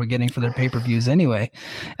that they were getting for their pay-per-views anyway.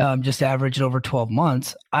 Just average it over 12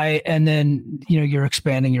 months. And then you're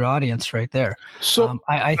expanding your audience right there. So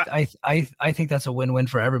I think that's a win-win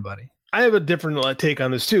for everybody. I have a different take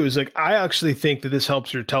on this too. Is like, I actually think that this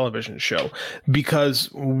helps your television show because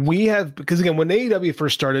again, when AEW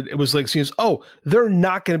first started, it was like, they're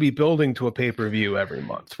not going to be building to a pay-per-view every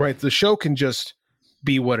month, right? The show can just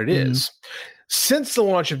be what it is. Since the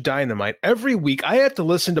launch of Dynamite, every week I have to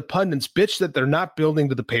listen to pundits bitch that they're not building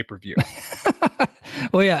to the pay-per-view.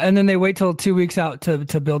 Well, yeah, and then they wait till 2 weeks out to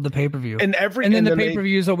build the pay-per-view, and then the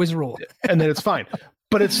pay-per-views always rule, and then it's fine.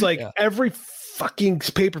 But it's like every fucking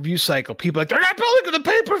pay-per-view cycle, people are like, they're not building to the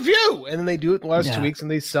pay-per-view, and then they do it in the last 2 weeks and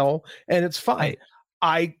they sell, and it's fine.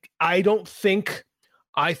 I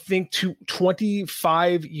think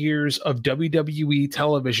 25 years of WWE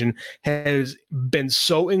television has been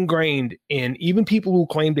so ingrained in even people who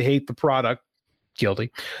claim to hate the product,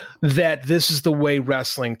 guilty, that this is the way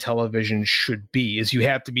wrestling television should be, is you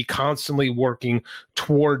have to be constantly working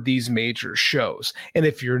toward these major shows. And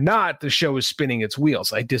if you're not, the show is spinning its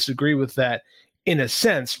wheels. I disagree with that in a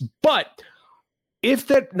sense, but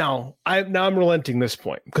I'm relenting this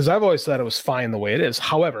point because I've always thought it was fine the way it is.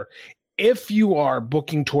 However, if you are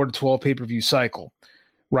booking toward a 12 pay-per-view cycle,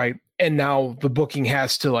 right, and now the booking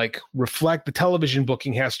has to the television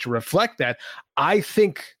booking has to reflect that, I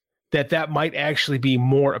think that might actually be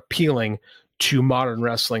more appealing to modern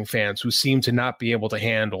wrestling fans who seem to not be able to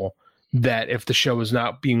handle that if the show is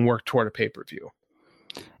not being worked toward a pay-per-view.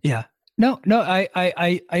 Yeah. No, I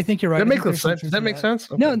think you're right. Does that make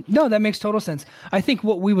sense? Okay. No, that makes total sense. I think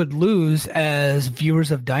what we would lose as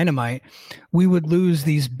viewers of Dynamite, we would lose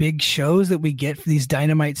these big shows that we get for these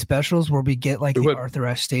Dynamite specials where we get the Arthur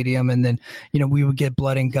Ashe Stadium, and then we would get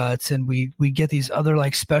Blood and Guts, and we get these other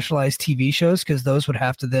specialized TV shows, because those would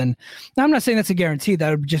have to then. Now, I'm not saying that's a guarantee.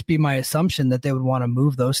 That would just be my assumption that they would want to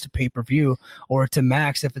move those to pay-per-view or to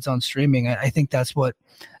Max if it's on streaming. I think that's what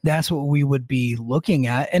we would be looking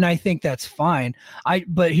at, and I think that's fine.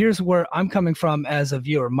 But here's where I'm coming from as a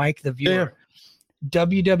viewer, Mike the viewer. Yeah.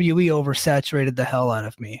 WWE oversaturated the hell out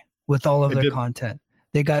of me with all of their content.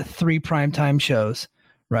 They got 3 primetime shows,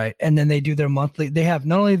 right? And then they do their monthly. They have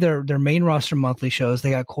not only their main roster monthly shows,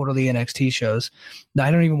 they got quarterly NXT shows. Now,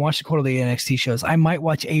 I don't even watch the quarterly NXT shows. I might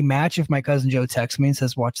watch a match if my cousin Joe texts me and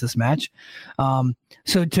says, watch this match.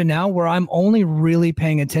 So to now where I'm only really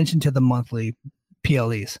paying attention to the monthly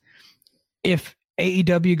PLEs. If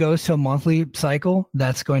AEW goes to a monthly cycle,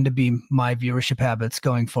 that's going to be my viewership habits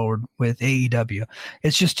going forward with AEW.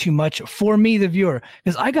 It's just too much for me, the viewer,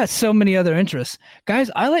 because I got so many other interests.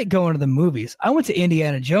 Guys, I like going to the movies. I went to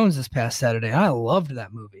Indiana Jones this past Saturday, and I loved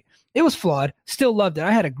that movie. It was flawed. Still loved it.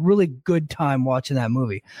 I had a really good time watching that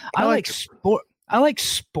movie. I like sport. I like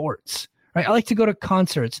sports, right? I like to go to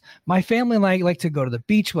concerts. My family and I like to go to the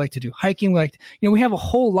beach. We like to do hiking. We have a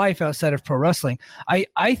whole life outside of pro wrestling.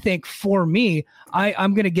 I think for me,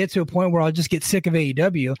 I'm going to get to a point where I'll just get sick of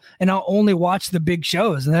AEW and I'll only watch the big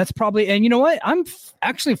shows. And that's probably, and you know what? I'm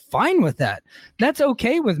actually fine with that. That's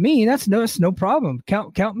okay with me. That's no problem.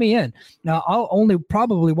 Count me in. Now I'll only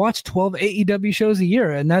probably watch 12 AEW shows a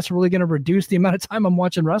year. And that's really going to reduce the amount of time I'm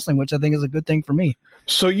watching wrestling, which I think is a good thing for me.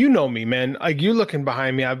 So you know me, man. Like you're looking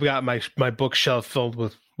behind me. I've got my bookshelf filled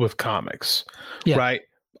with comics, right?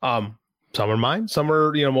 Some are mine. Some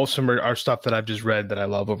are, most of them are stuff that I've just read that I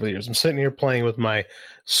love over the years. I'm sitting here playing with my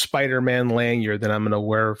Spider-Man lanyard that I'm going to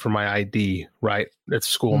wear for my ID, right, at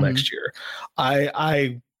school next year.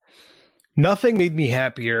 Nothing made me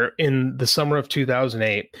happier in the summer of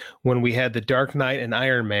 2008 when we had the Dark Knight and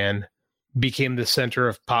Iron Man became the center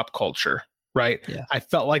of pop culture. Right. Yeah. I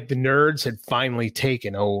felt like the nerds had finally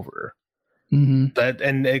taken over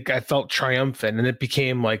I felt triumphant, and it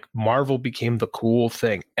became like Marvel became the cool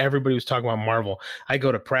thing. Everybody was talking about Marvel. I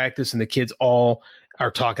go to practice and the kids all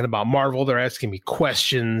are talking about Marvel. They're asking me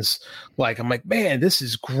questions. Like, I'm like, man, this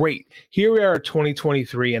is great. Here we are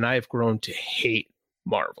 2023 and I've grown to hate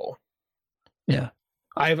Marvel. Yeah.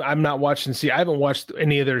 I'm not watching. I haven't watched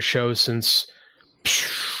any of their shows since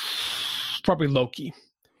probably Loki.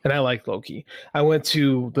 And I like Loki. I went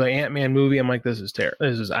to the Ant-Man movie. I'm like, this is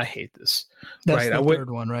terrible. I hate this. That's right? The third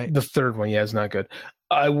one, right? The third one, yeah, it's not good.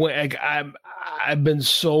 I've been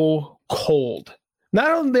so cold.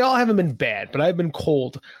 They all haven't been bad, but I've been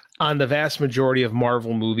cold on the vast majority of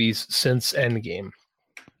Marvel movies since Endgame.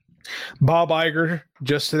 Bob Iger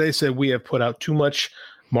just today said we have put out too much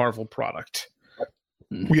Marvel product.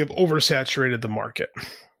 We have oversaturated the market.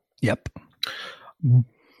 Yep.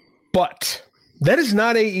 But that is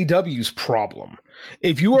not AEW's problem.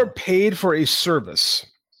 If you are paid for a service,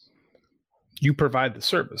 you provide the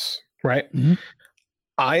service, right? Mm-hmm.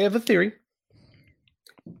 I have a theory.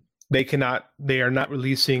 They are not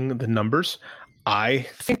releasing the numbers. I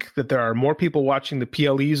think that there are more people watching the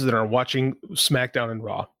PLEs than are watching SmackDown and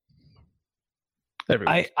Raw every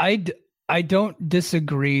week. I don't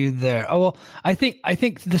disagree there. Oh, well, I think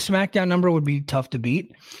the SmackDown number would be tough to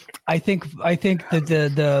beat. I think that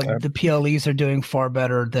the PLEs are doing far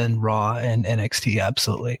better than Raw and NXT.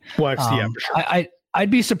 Absolutely. Well, NXT, yeah, for sure. I'd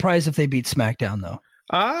be surprised if they beat SmackDown though.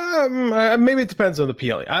 Maybe it depends on the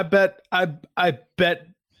PLE. I bet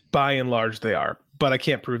by and large they are, but I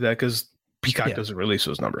can't prove that because Peacock doesn't release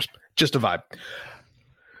those numbers. Just a vibe.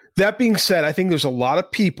 That being said, I think there's a lot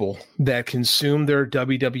of people that consume their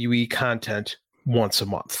WWE content once a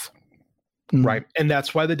month, right? And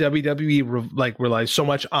that's why the WWE relies so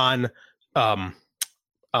much on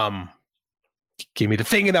give me the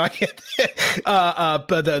thing and I can't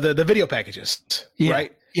the video packages,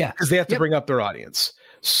 right? Yeah, because they have to bring up their audience.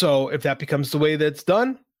 So if that becomes the way that's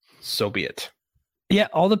done, so be it. Yeah,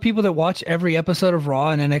 all the people that watch every episode of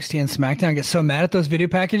Raw and NXT and SmackDown get so mad at those video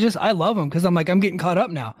packages. I love them because I'm getting caught up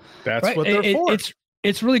now. That's right? What they're for.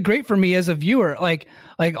 It's really great for me as a viewer. When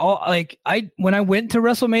I went to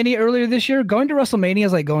WrestleMania earlier this year, going to WrestleMania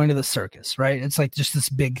is like going to the circus, right? It's like just this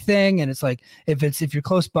big thing, and it's like if you're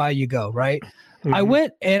close by, you go, right? Mm-hmm. I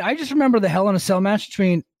went and I just remember the Hell in a Cell match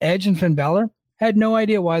between Edge and Finn Balor. Had no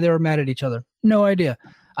idea why they were mad at each other. No idea.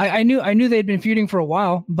 I knew they'd been feuding for a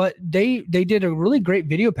while, but they did a really great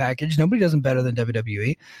video package. Nobody does them better than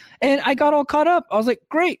WWE. And I got all caught up. I was like,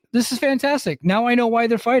 great, this is fantastic. Now I know why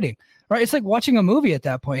they're fighting, right? It's like watching a movie at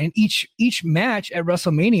that point. And each match at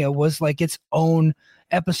WrestleMania was like its own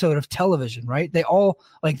episode of television, right? They all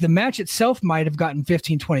the match itself might have gotten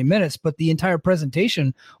 15, 20 minutes, but the entire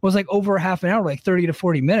presentation was like over half an hour, like 30 to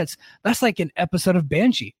 40 minutes. That's like an episode of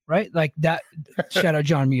Banshee, right? Like that. Shout out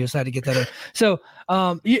John Muse, I had to get that in. So,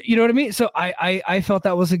 you know what I mean? So I felt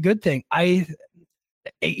that was a good thing.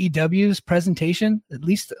 AEW's presentation, at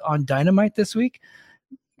least on Dynamite this week,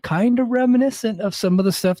 kind of reminiscent of some of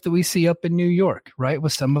the stuff that we see up in New York, right?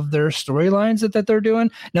 With some of their storylines that they're doing.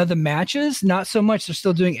 Now the matches, not so much. They're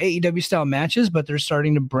still doing AEW style matches, but they're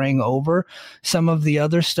starting to bring over some of the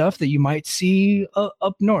other stuff that you might see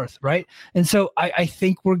up north, right? And so I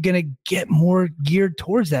think we're going to get more geared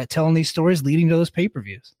towards that, telling these stories leading to those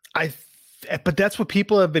pay-per-views. But that's what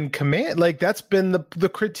people have been that's been the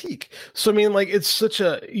critique. So I mean, it's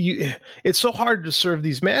it's so hard to serve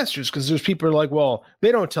these masters because there's people who are like, well,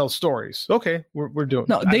 they don't tell stories. Okay, we're doing.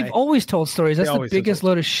 No, they've always told stories. That's the biggest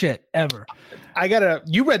load of shit ever.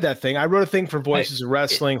 You read that thing. I wrote a thing for Voices of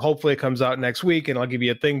Wrestling. Hopefully it comes out next week and I'll give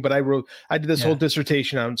you a thing. But I did this whole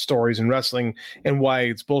dissertation on stories in wrestling and why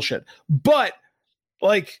it's bullshit. But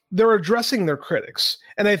like they're addressing their critics,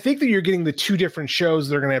 and I think that you're getting the two different shows.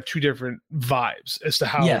 They're going to have two different vibes as to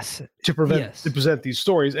how to present these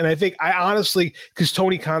stories. And I honestly, because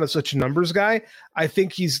Tony Khan is such a numbers guy, I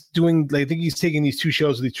think he's taking these two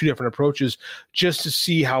shows with these two different approaches just to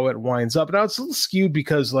see how it winds up. Now it's a little skewed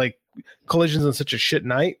because like Collision's on such a shit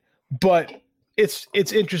night, but it's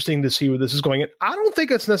interesting to see where this is going. And I don't think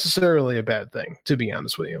it's necessarily a bad thing, to be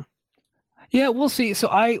honest with you. Yeah, we'll see. So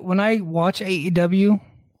when I watch AEW,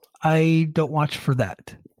 I don't watch for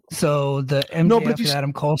that. So the MJF and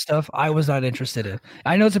Adam Cole stuff, I was not interested in.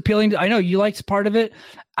 I know it's appealing. I know you liked part of it.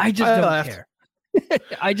 I just don't care.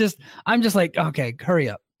 I'm just like, okay, hurry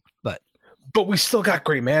up. But we still got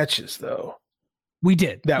great matches though. We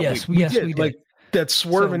did. We did. Like that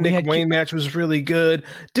Swerve and Nick Wayne match was really good.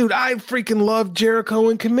 Dude, I freaking love Jericho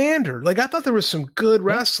and Commander. Like I thought there was some good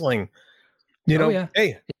wrestling. You know,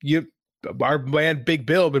 hey, our man Big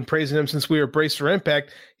Bill, been praising him since we were braced for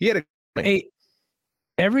Impact. He had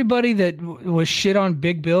everybody that was shit on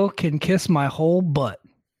Big Bill can kiss my whole butt.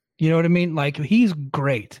 You know what I mean? Like he's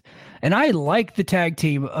great, and I like the tag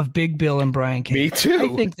team of Big Bill and Brian Cage. Me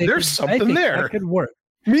too. I think there's something there. That could work.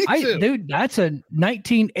 Me too, dude. That's a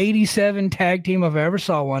 1987 tag team if I ever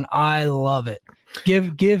saw one. I love it.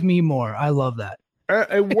 Give me more. I love that.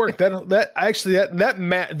 It worked.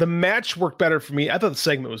 The match worked better for me. I thought the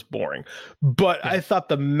segment was boring, but I thought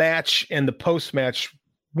the match and the post match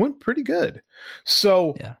went pretty good.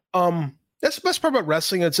 So, that's the best part about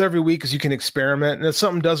wrestling. It's every week because you can experiment, and if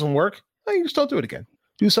something doesn't work, you just don't do it again.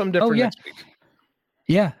 Do something different next week.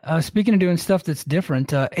 Yeah. Speaking of doing stuff that's different,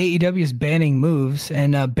 AEW is banning moves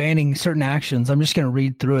and banning certain actions. I'm just going to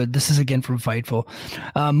read through it. This is again from Fightful.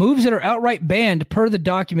 Moves that are outright banned per the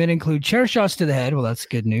document include chair shots to the head. Well, that's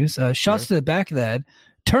good news. Shots to the back of the head.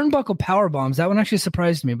 Turnbuckle power bombs. That one actually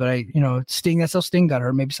surprised me, but Sting, that's how Sting got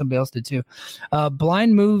hurt. Maybe somebody else did too.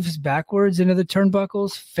 Blind moves backwards into the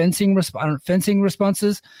turnbuckles. Fencing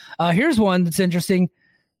responses. Here's one that's interesting.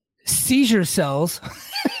 Seizure cells.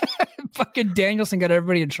 Fucking Danielson got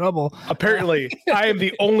everybody in trouble. Apparently, I am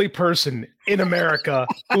the only person in America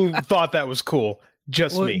who thought that was cool.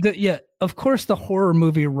 Just me. Of course, the horror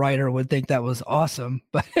movie writer would think that was awesome,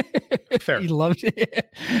 but fair. He loved it.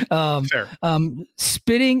 Fair.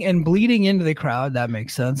 Spitting and bleeding into the crowd. That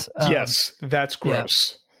makes sense. Yes, that's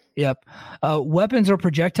gross. Yep. Weapons or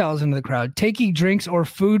projectiles into the crowd, taking drinks or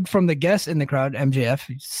food from the guests in the crowd,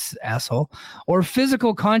 MJF, asshole, or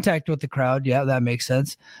physical contact with the crowd. Yeah, that makes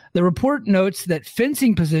sense. The report notes that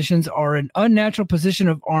fencing positions are an unnatural position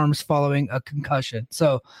of arms following a concussion.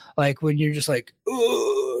 So, like when you're just like,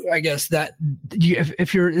 ooh, I guess that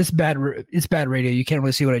if you're it's bad radio. You can't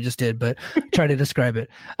really see what I just did, but try to describe it.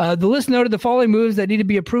 The list noted the following moves that need to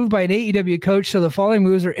be approved by an AEW coach. So the following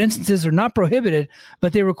moves or instances are not prohibited,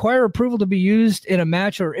 but they require approval to be used in a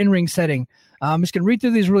match or in-ring setting. I'm just going to read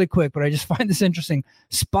through these really quick, but I just find this interesting.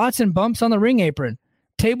 Spots and bumps on the ring apron,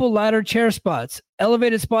 table, ladder, chair spots,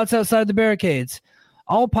 elevated spots outside the barricades,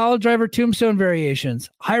 all pile driver tombstone variations,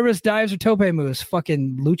 high-risk dives or tope moves.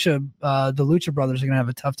 Fucking Lucha, the Lucha brothers are going to have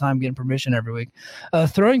a tough time getting permission every week.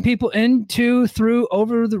 Throwing people into, through,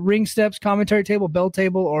 over the ring steps, commentary table, bell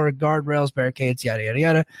table, or guardrails, barricades, yada, yada,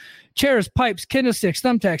 yada. Chairs, pipes, candlesticks,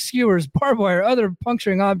 thumbtacks, skewers, barbed wire, other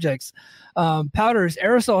puncturing objects, powders,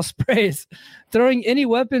 aerosol sprays, throwing any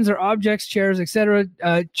weapons or objects, chairs, etc.,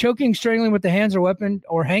 choking, strangling with the hands or weapon,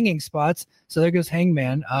 or hanging spots. So there goes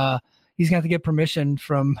Hangman. He's going to have to get permission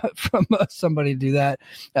from somebody to do that.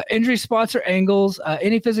 Injury spots or angles,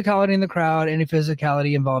 any physicality in the crowd, any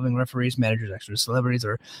physicality involving referees, managers, extras, celebrities,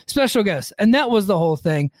 or special guests. And that was the whole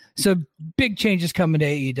thing. So big changes coming to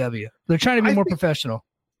AEW. They're trying to be more professional.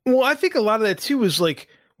 Well, I think a lot of that too is like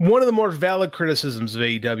one of the more valid criticisms of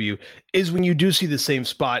AEW is when you do see the same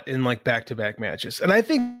spot in like back-to-back matches. And I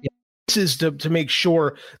think this is to make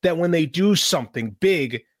sure that when they do something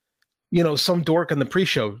big, some dork on the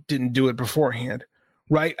pre-show didn't do it beforehand,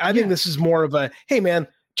 right? I think this is more of a, hey man,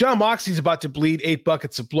 John Moxley's about to bleed 8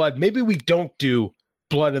 buckets of blood. Maybe we don't do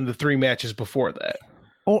blood in the 3 matches before that.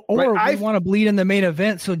 Or right? We want to bleed in the main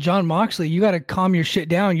event. So John Moxley, you got to calm your shit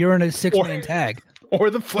down. You're in a 6-man tag. Or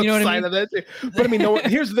the flip side of that. But I mean,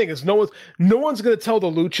 here's the thing: is no one's going to tell the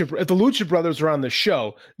Lucha Brothers are on the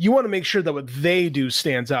show. You want to make sure that what they do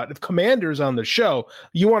stands out. If Commander's on the show,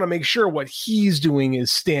 you want to make sure what he's doing is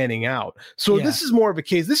standing out. So this is more of a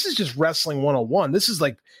case. This is just wrestling 101. This is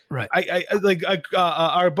like, right?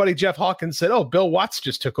 Our buddy Jeff Hawkins said, "Oh, Bill Watts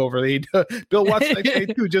just took over." Bill Watts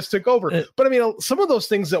too just took over. But I mean, some of those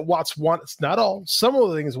things that Watts wants, not all. Some of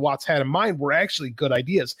the things Watts had in mind were actually good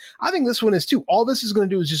ideas. I think this one is too. All this this is going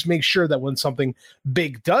to do is just make sure that when something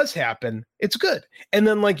big does happen, it's good. And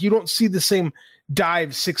then like, you don't see the same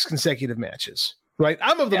dive 6 consecutive matches, right?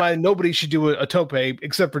 I'm of the mind nobody should do a tope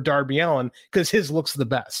except for Darby Allin because his looks the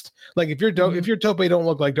best. Like if your tope don't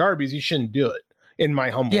look like Darby's, you shouldn't do it, in my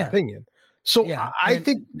humble opinion. So I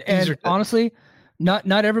think honestly,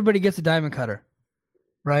 not everybody gets a diamond cutter,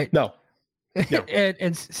 right? No.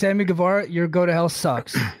 and Sammy Guevara, your go to hell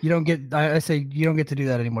sucks. You don't get. I say you don't get to do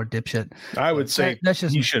that anymore, dipshit. I would say that's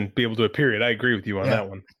just, you shouldn't be able to do it. Period. I agree with you on that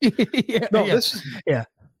one.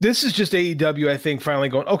 This is just AEW. I think finally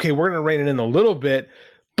going. Okay, we're gonna rein it in a little bit.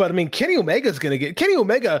 But I mean, Kenny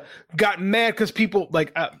Omega got mad because people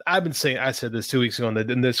like I've been saying. I said this 2 weeks ago in the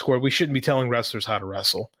Discord. We shouldn't be telling wrestlers how to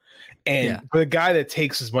wrestle. And for the guy that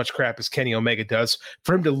takes as much crap as Kenny Omega does,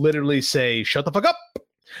 for him to literally say "shut the fuck up,"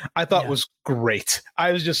 I thought was great.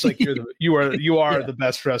 I was just like, you are the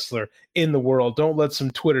best wrestler in the world. Don't let some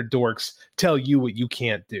Twitter dorks tell you what you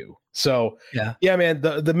can't do. So man,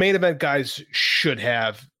 the main event guys should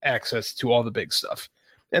have access to all the big stuff.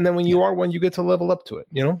 And then when you are one, you get to level up to it.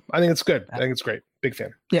 You know, I think it's good. I think it's great. Big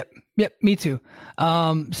fan. Yep. Me too.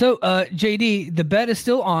 So JD, the bet is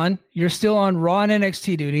still on. You're still on Raw and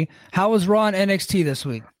NXT duty. How was Raw and NXT this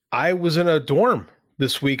week? I was in a dorm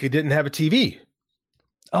this week. I didn't have a TV.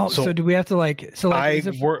 Oh, so do we have to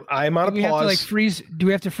I'm on a pause. Have to freeze? Do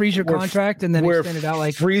we have to freeze your contract and then extend it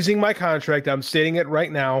out? Freezing my contract. I'm stating it right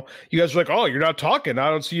now. You guys are like, oh, you're not talking. I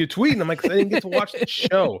don't see you tweeting. I'm like, I didn't get to watch the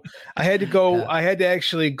show. I had to go. I had to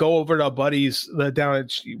actually go over to a buddy's down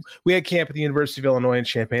at. We had camp at the University of Illinois in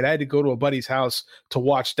Champaign. I had to go to a buddy's house to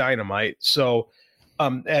watch Dynamite. So. I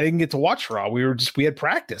didn't get to watch Raw. We had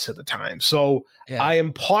practice at the time. So I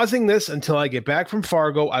am pausing this until I get back from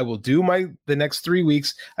Fargo. I will do the next 3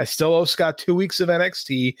 weeks. I still owe Scott 2 weeks of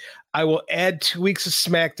NXT. I will add 2 weeks of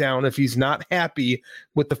SmackDown if he's not happy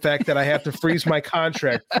with the fact that I have to freeze my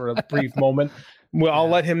contract for a brief moment. Well, I'll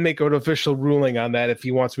let him make an official ruling on that if he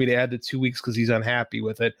wants me to add the 2 weeks because he's unhappy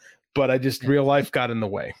with it. But I just real life got in the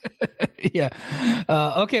way.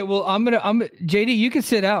 Okay. Well, I'm JD. You can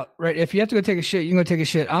sit out, right? If you have to go take a shit, you can go take a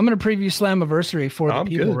shit. I'm gonna preview Slammiversary for the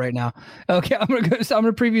people right now. Okay, I'm gonna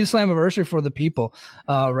preview Slammiversary for the people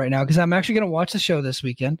right now because I'm actually gonna watch the show this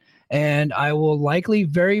weekend, and I will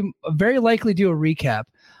very likely do a recap.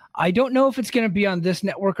 I don't know if it's gonna be on this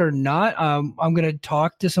network or not. I'm gonna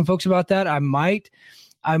talk to some folks about that. I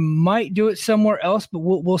might do it somewhere else, but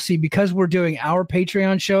we'll see because we're doing our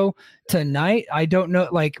Patreon show tonight. I don't know,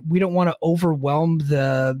 we don't want to overwhelm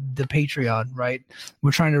the Patreon, right?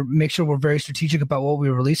 We're trying to make sure we're very strategic about what we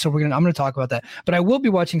release. So I'm going to talk about that, but I will be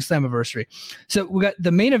watching Slammiversary. So we got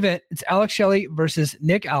the main event. It's Alex Shelley versus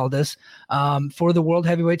Nick Aldis for the World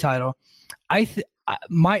Heavyweight title.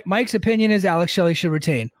 Mike's opinion is Alex Shelley should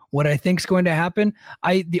retain. What I think is going to happen,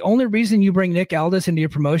 the only reason you bring Nick Aldis into your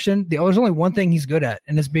promotion, there's only one thing he's good at,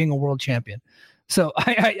 and it's being a world champion. So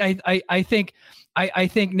I think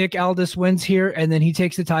Nick Aldis wins here, and then he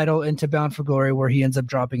takes the title into Bound for Glory, where he ends up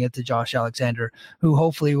dropping it to Josh Alexander, who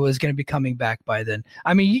hopefully was going to be coming back by then.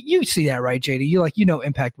 I mean, you see that, right, JD? You know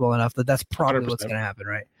Impact well enough that's probably 100%. What's going to happen,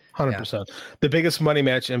 right? 100%. The biggest money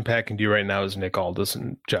match Impact can do right now is Nick Aldis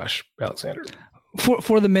and Josh Alexander.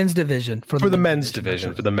 For the men's division. For the men's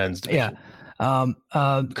division. Yeah.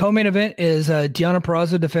 Co-main event is Deonna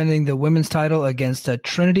Purrazzo defending the women's title against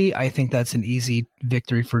Trinity. I think that's an easy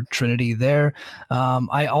victory for Trinity there.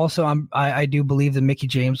 I do believe that Mickie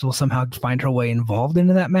James will somehow find her way involved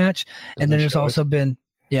into that match. And then there's also been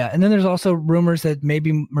and then there's also rumors that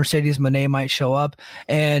maybe Mercedes Moné might show up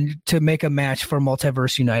and to make a match for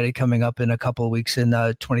Multiverse United coming up in a couple of weeks in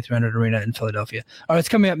the 2300 Arena in Philadelphia. Or it's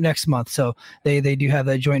coming up next month. So they do have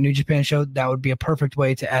that joint New Japan show. That would be a perfect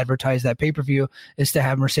way to advertise that pay-per-view is to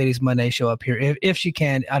have Mercedes Moné show up here if she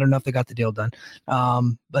can. I don't know if they got the deal done.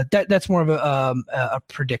 But that's more of a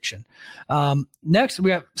prediction. Next,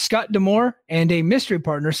 we have Scott D'Amore and a mystery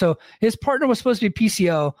partner. So his partner was supposed to be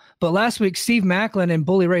PCO, but last week Steve Macklin and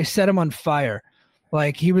Bully Ray set him on fire.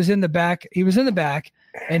 Like he was in the back,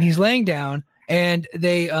 and he's laying down, and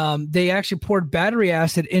they actually poured battery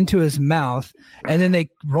acid into his mouth, and then they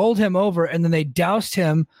rolled him over, and then they doused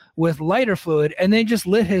him with lighter fluid, and they just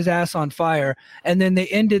lit his ass on fire. And then they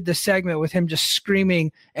ended the segment with him just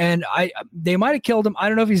screaming, and they might have killed him. I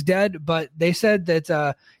don't know if he's dead, but they said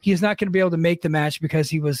that he is not going to be able to make the match because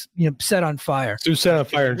he was set on fire. So set on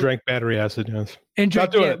fire and drank battery acid. Yes. And I'm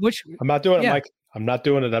not doing it, Mike. I'm not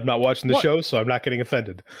doing it. I'm not watching the show, so I'm not getting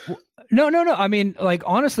offended. No. I mean, like,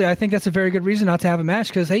 honestly, I think that's a very good reason not to have a match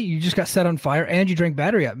because, hey, you just got set on fire and you drank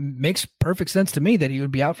battery up. Makes perfect sense to me that he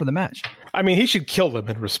would be out for the match. I mean, he should kill them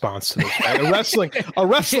in response to this. Right? A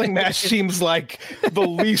wrestling match seems like the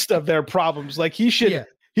least of their problems. Like he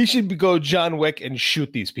should go John Wick and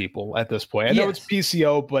shoot these people at this point. I know it's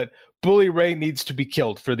PCO, but Bully Ray needs to be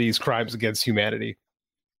killed for these crimes against humanity.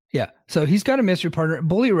 Yeah, so he's got a mystery partner.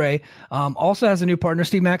 Bully Ray also has a new partner.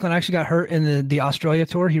 Steve Macklin actually got hurt in the Australia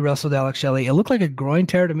tour. He wrestled Alex Shelley. It looked like a groin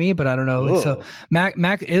tear to me, but I don't know. Whoa. So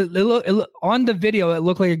on the video, it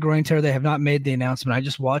looked like a groin tear. They have not made the announcement. I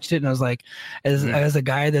just watched it, and I was like, as a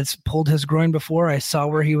guy that's pulled his groin before, I saw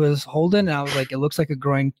where he was holding, and I was like, it looks like a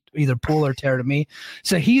groin, either pull or tear to me.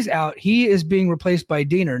 So he's out. He is being replaced by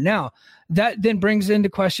Diener. Now, that then brings into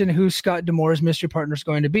question who Scott D'Amore's mystery partner is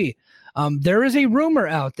going to be. There is a rumor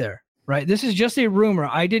out there, right? This is just a rumor.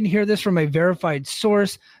 I didn't hear this from a verified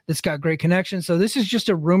source that's got great connections. So this is just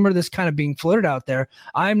a rumor that's kind of being floated out there.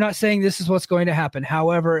 I'm not saying this is what's going to happen.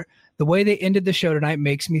 However, the way they ended the show tonight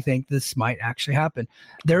makes me think this might actually happen.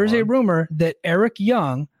 There is a rumor that Eric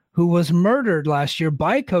Young, who was murdered last year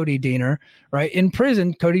by Cody Deaner, right, in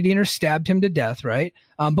prison, Cody Deaner stabbed him to death, right?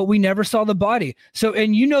 But we never saw the body. So,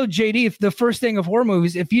 and you know, JD, if the first thing of horror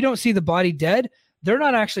movies, if you don't see the body dead, they're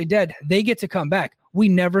not actually dead. They get to come back. We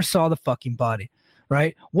never saw the fucking body,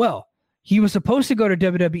 right? Well, he was supposed to go to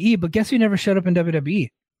WWE, but guess who never showed up in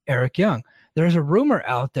WWE? Eric Young. There's a rumor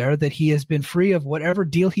out there that he has been free of whatever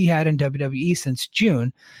deal he had in WWE since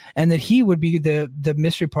June, and that he would be the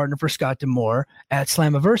mystery partner for Scott D'Amore at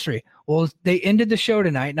Slammiversary. Well, they ended the show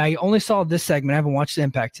tonight, and I only saw this segment. I haven't watched the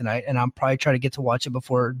Impact tonight, and I'm probably trying to get to watch it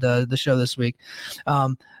before the show this week.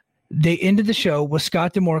 They ended the show with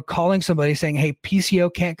Scott D'Amore calling somebody saying, hey,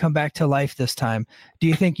 PCO can't come back to life this time. Do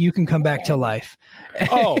you think you can come back to life?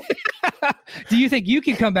 Oh, do you think you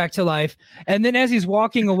can come back to life? And then as he's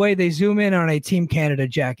walking away, they zoom in on a Team Canada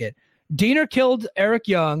jacket. Diener killed Eric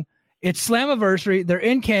Young. It's Slammiversary. They're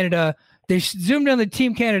in Canada. They zoomed on the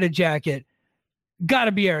Team Canada jacket. Got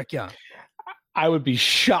to be Eric Young. I would be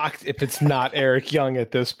shocked if it's not Eric Young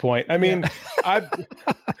at this point. I mean, I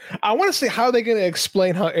want to say how are they going to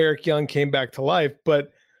explain how Eric Young came back to life,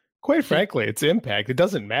 but quite frankly, it's Impact. It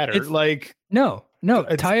doesn't matter. No.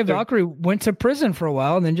 Taya Valkyrie went to prison for a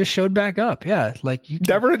while and then just showed back up. Yeah, like you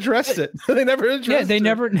never addressed it. They never addressed it. Yeah, they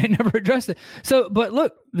never addressed it. So, but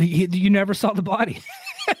look, you never saw the body.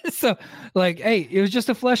 So, like, hey, it was just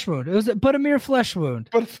a flesh wound. It was but a mere flesh wound.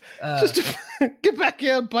 But just get back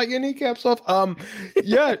here, bite your kneecaps off.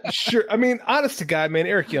 Yeah, sure. I mean, honest to God, man,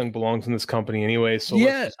 Eric Young belongs in this company anyway. So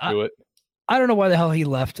let's just do it. I don't know why the hell he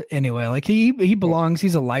left anyway. Like he belongs.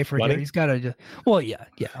 He's a lifer Money? here. He's got to. Well, yeah.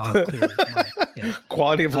 Yeah.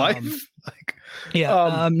 Quality of life.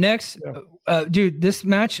 Next, dude, this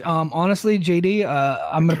match. Honestly, JD,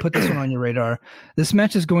 I'm gonna put this one on your radar. This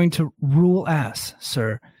match is going to rule ass,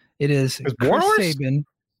 sir. It is Chris Sabin.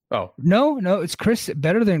 Oh no, it's Chris.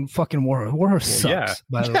 Better than fucking Warhorse. Warhorse sucks. Yeah,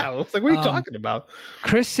 by the way. It's like, what are you talking about?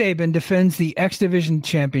 Chris Sabin defends the X Division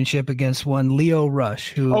Championship against one Leo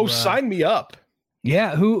Rush. Who? Sign me up.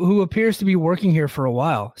 Yeah, who appears to be working here for a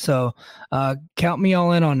while. So count me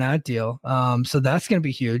all in on that deal. So that's going to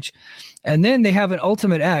be huge. And then they have an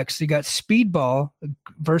Ultimate X. You got Speedball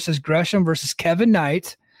versus Gresham versus Kevin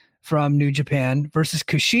Knight from New Japan versus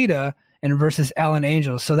Kushida and versus Alan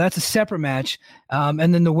Angels. So that's a separate match.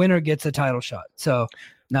 And then the winner gets a title shot. So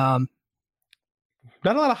not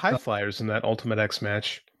a lot of high flyers in that Ultimate X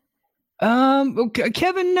match.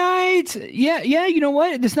 Kevin Knight. Yeah. You know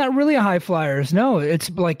what? It's not really a high flyers. No,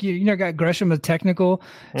 it's like, got Gresham, a technical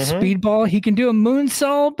Speedball. He can do a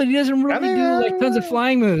moonsault, but he doesn't really do like tons of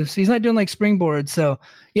flying moves. He's not doing like springboards. So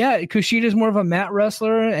yeah, Kushida's more of a mat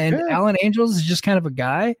wrestler and Alan Angels is just kind of a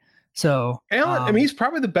guy. So Alan, I mean, he's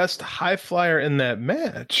probably the best high flyer in that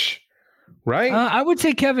match. Right. I would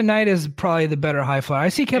say Kevin Knight is probably the better high flyer. I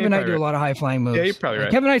see Kevin Knight do a lot of high flying moves. Yeah, you're probably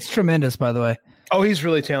right. Kevin Knight's tremendous, by the way. Oh, he's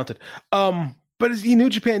really talented. But is he New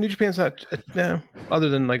Japan? New Japan's not other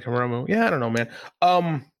than like Hiromu. Yeah, I don't know, man.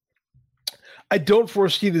 I don't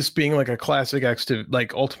foresee this being like a classic X to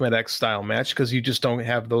like Ultimate X style match because you just don't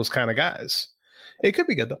have those kind of guys. It could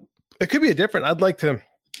be good though. It could be a different.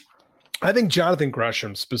 I think Jonathan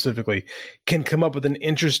Gresham specifically can come up with an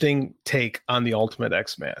interesting take on the Ultimate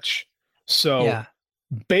X match. So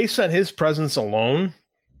based on his presence alone,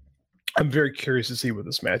 I'm very curious to see what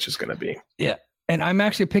this match is going to be. Yeah. And I'm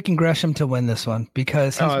actually picking Gresham to win this one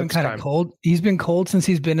because he's been kind of cold. He's been cold since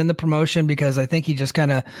he's been in the promotion because I think he just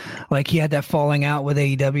kind of like he had that falling out with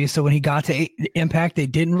AEW. So when he got to Impact, they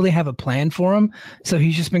didn't really have a plan for him. So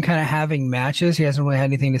he's just been kind of having matches. He hasn't really had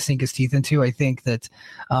anything to sink his teeth into. I think that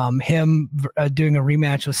him doing a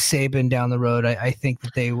rematch with Saban down the road, I think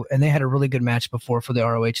that they had a really good match before for the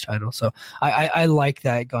ROH title. So I like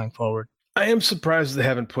that going forward. I am surprised they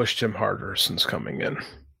haven't pushed him harder since coming in.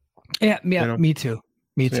 Yeah, me too.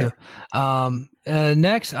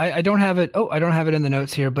 Next, I don't have it. I don't have it in the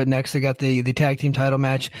notes here, but next I got the tag team title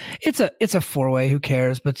match. It's a 4-way. Who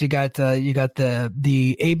cares? But you got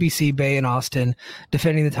the ABC Bay and Austin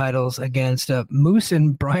defending the titles against Moose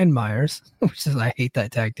and Brian Myers, which is I hate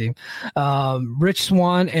that tag team. Rich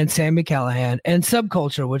Swann and Sami Callihan, and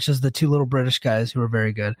Subculture, which is the two little British guys who are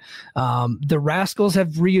very good. The Rascals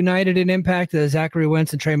have reunited in Impact, Zachary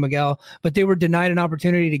Wentz and Trey Miguel, but they were denied an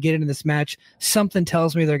opportunity to get into this match. Something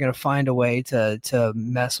tells me they're going to find a way to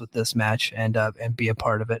mess with this match and be a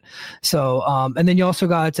part of it. So and then you also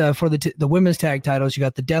got for the women's tag titles, you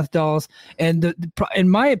got the Death Dolls, and in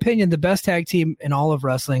my opinion the best tag team in all of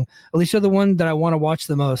wrestling, at least they're the one that I want to watch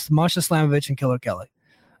the most, Masha Slamovich and Killer Kelly.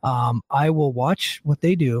 I will watch what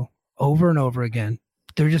they do over and over again.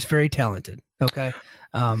 They're just very talented. Okay.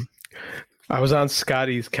 I was on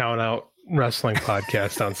Scotty's Count Out Wrestling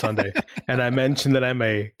podcast on Sunday, and I mentioned that I'm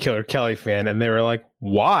a Killer Kelly fan, and they were like,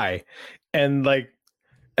 why? And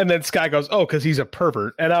then Scott goes, oh, because he's a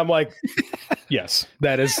pervert. And I'm like, yes,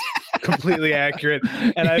 that is completely accurate.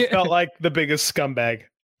 And I felt like the biggest scumbag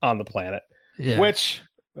on the planet, which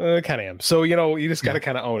kind of am. So, you just got to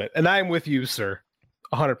kind of own it. And I'm with you, sir.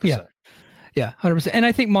 100%. Yeah, 100%. And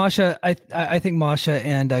I think Masha, I think Masha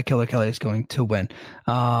and Killer Kelly is going to win.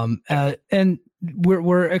 And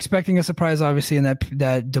we're expecting a surprise, obviously, in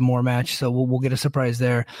that D'Amore match. So we'll get a surprise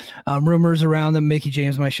there. Rumors around them: Mickie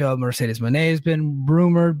James might show up. Mercedes Moné has been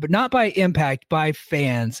rumored, but not by Impact, by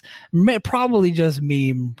fans. Probably just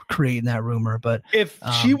me creating that rumor. But if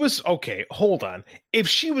she was okay, hold on. If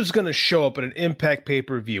she was going to show up at an Impact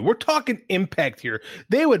pay-per-view, we're talking Impact here.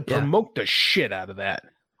 They would promote the shit out of that.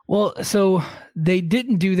 Well, so they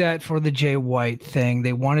didn't do that for the Jay White thing.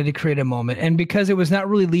 They wanted to create a moment. And because it was not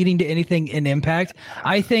really leading to anything in Impact,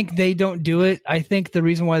 I think they don't do it. I think the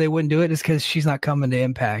reason why they wouldn't do it is because she's not coming to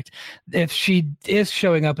Impact. If she is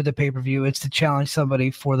showing up at the pay-per-view, it's to challenge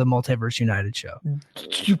somebody for the Multiverse United show.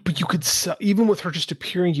 But you could sell, even with her just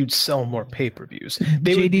appearing, you'd sell more pay-per-views.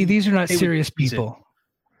 JD, these are not serious people.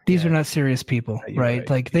 These are not serious people, right?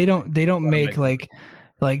 Like they don't make like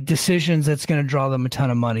decisions that's going to draw them a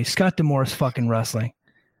ton of money. Scott D'Amore is fucking wrestling.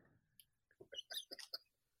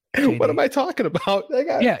 What am I talking about?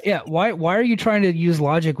 Yeah. Why are you trying to use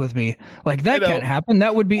logic with me? Like that can't happen.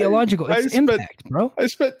 That would be illogical. It's Impact, bro. I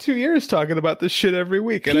spent 2 years talking about this shit every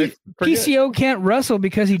week, and PCO can't wrestle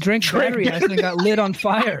because he drank battery acid and got lit on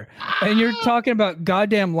fire. And you're talking about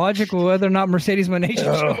goddamn logic with whether or not Mercedes Moné should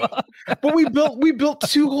show up. But we built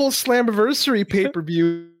 2 whole Slammiversary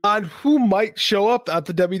pay-per-view on who might show up at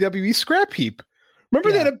the WWE scrap heap.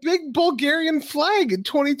 Remember they had a big Bulgarian flag in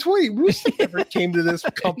 2020. Rusev never came to this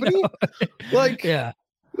company.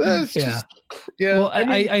 That's just Well,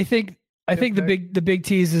 I think the big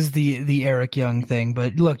tease is the Eric Young thing.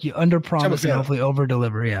 But look, you under promise and hopefully over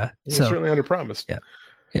deliver. Yeah, so certainly under promised.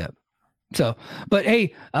 Yeah. So, but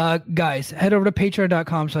hey, guys, head over to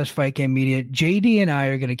patreon.com/fightgamemedia. JD and I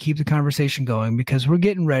are going to keep the conversation going because we're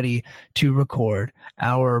getting ready to record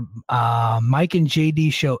our Mike and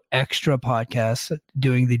JD Show Extra podcast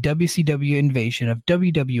doing the WCW invasion of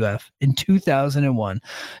WWF in 2001.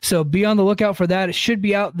 So be on the lookout for that. It should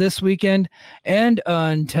be out this weekend. And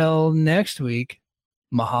until next week,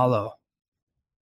 mahalo.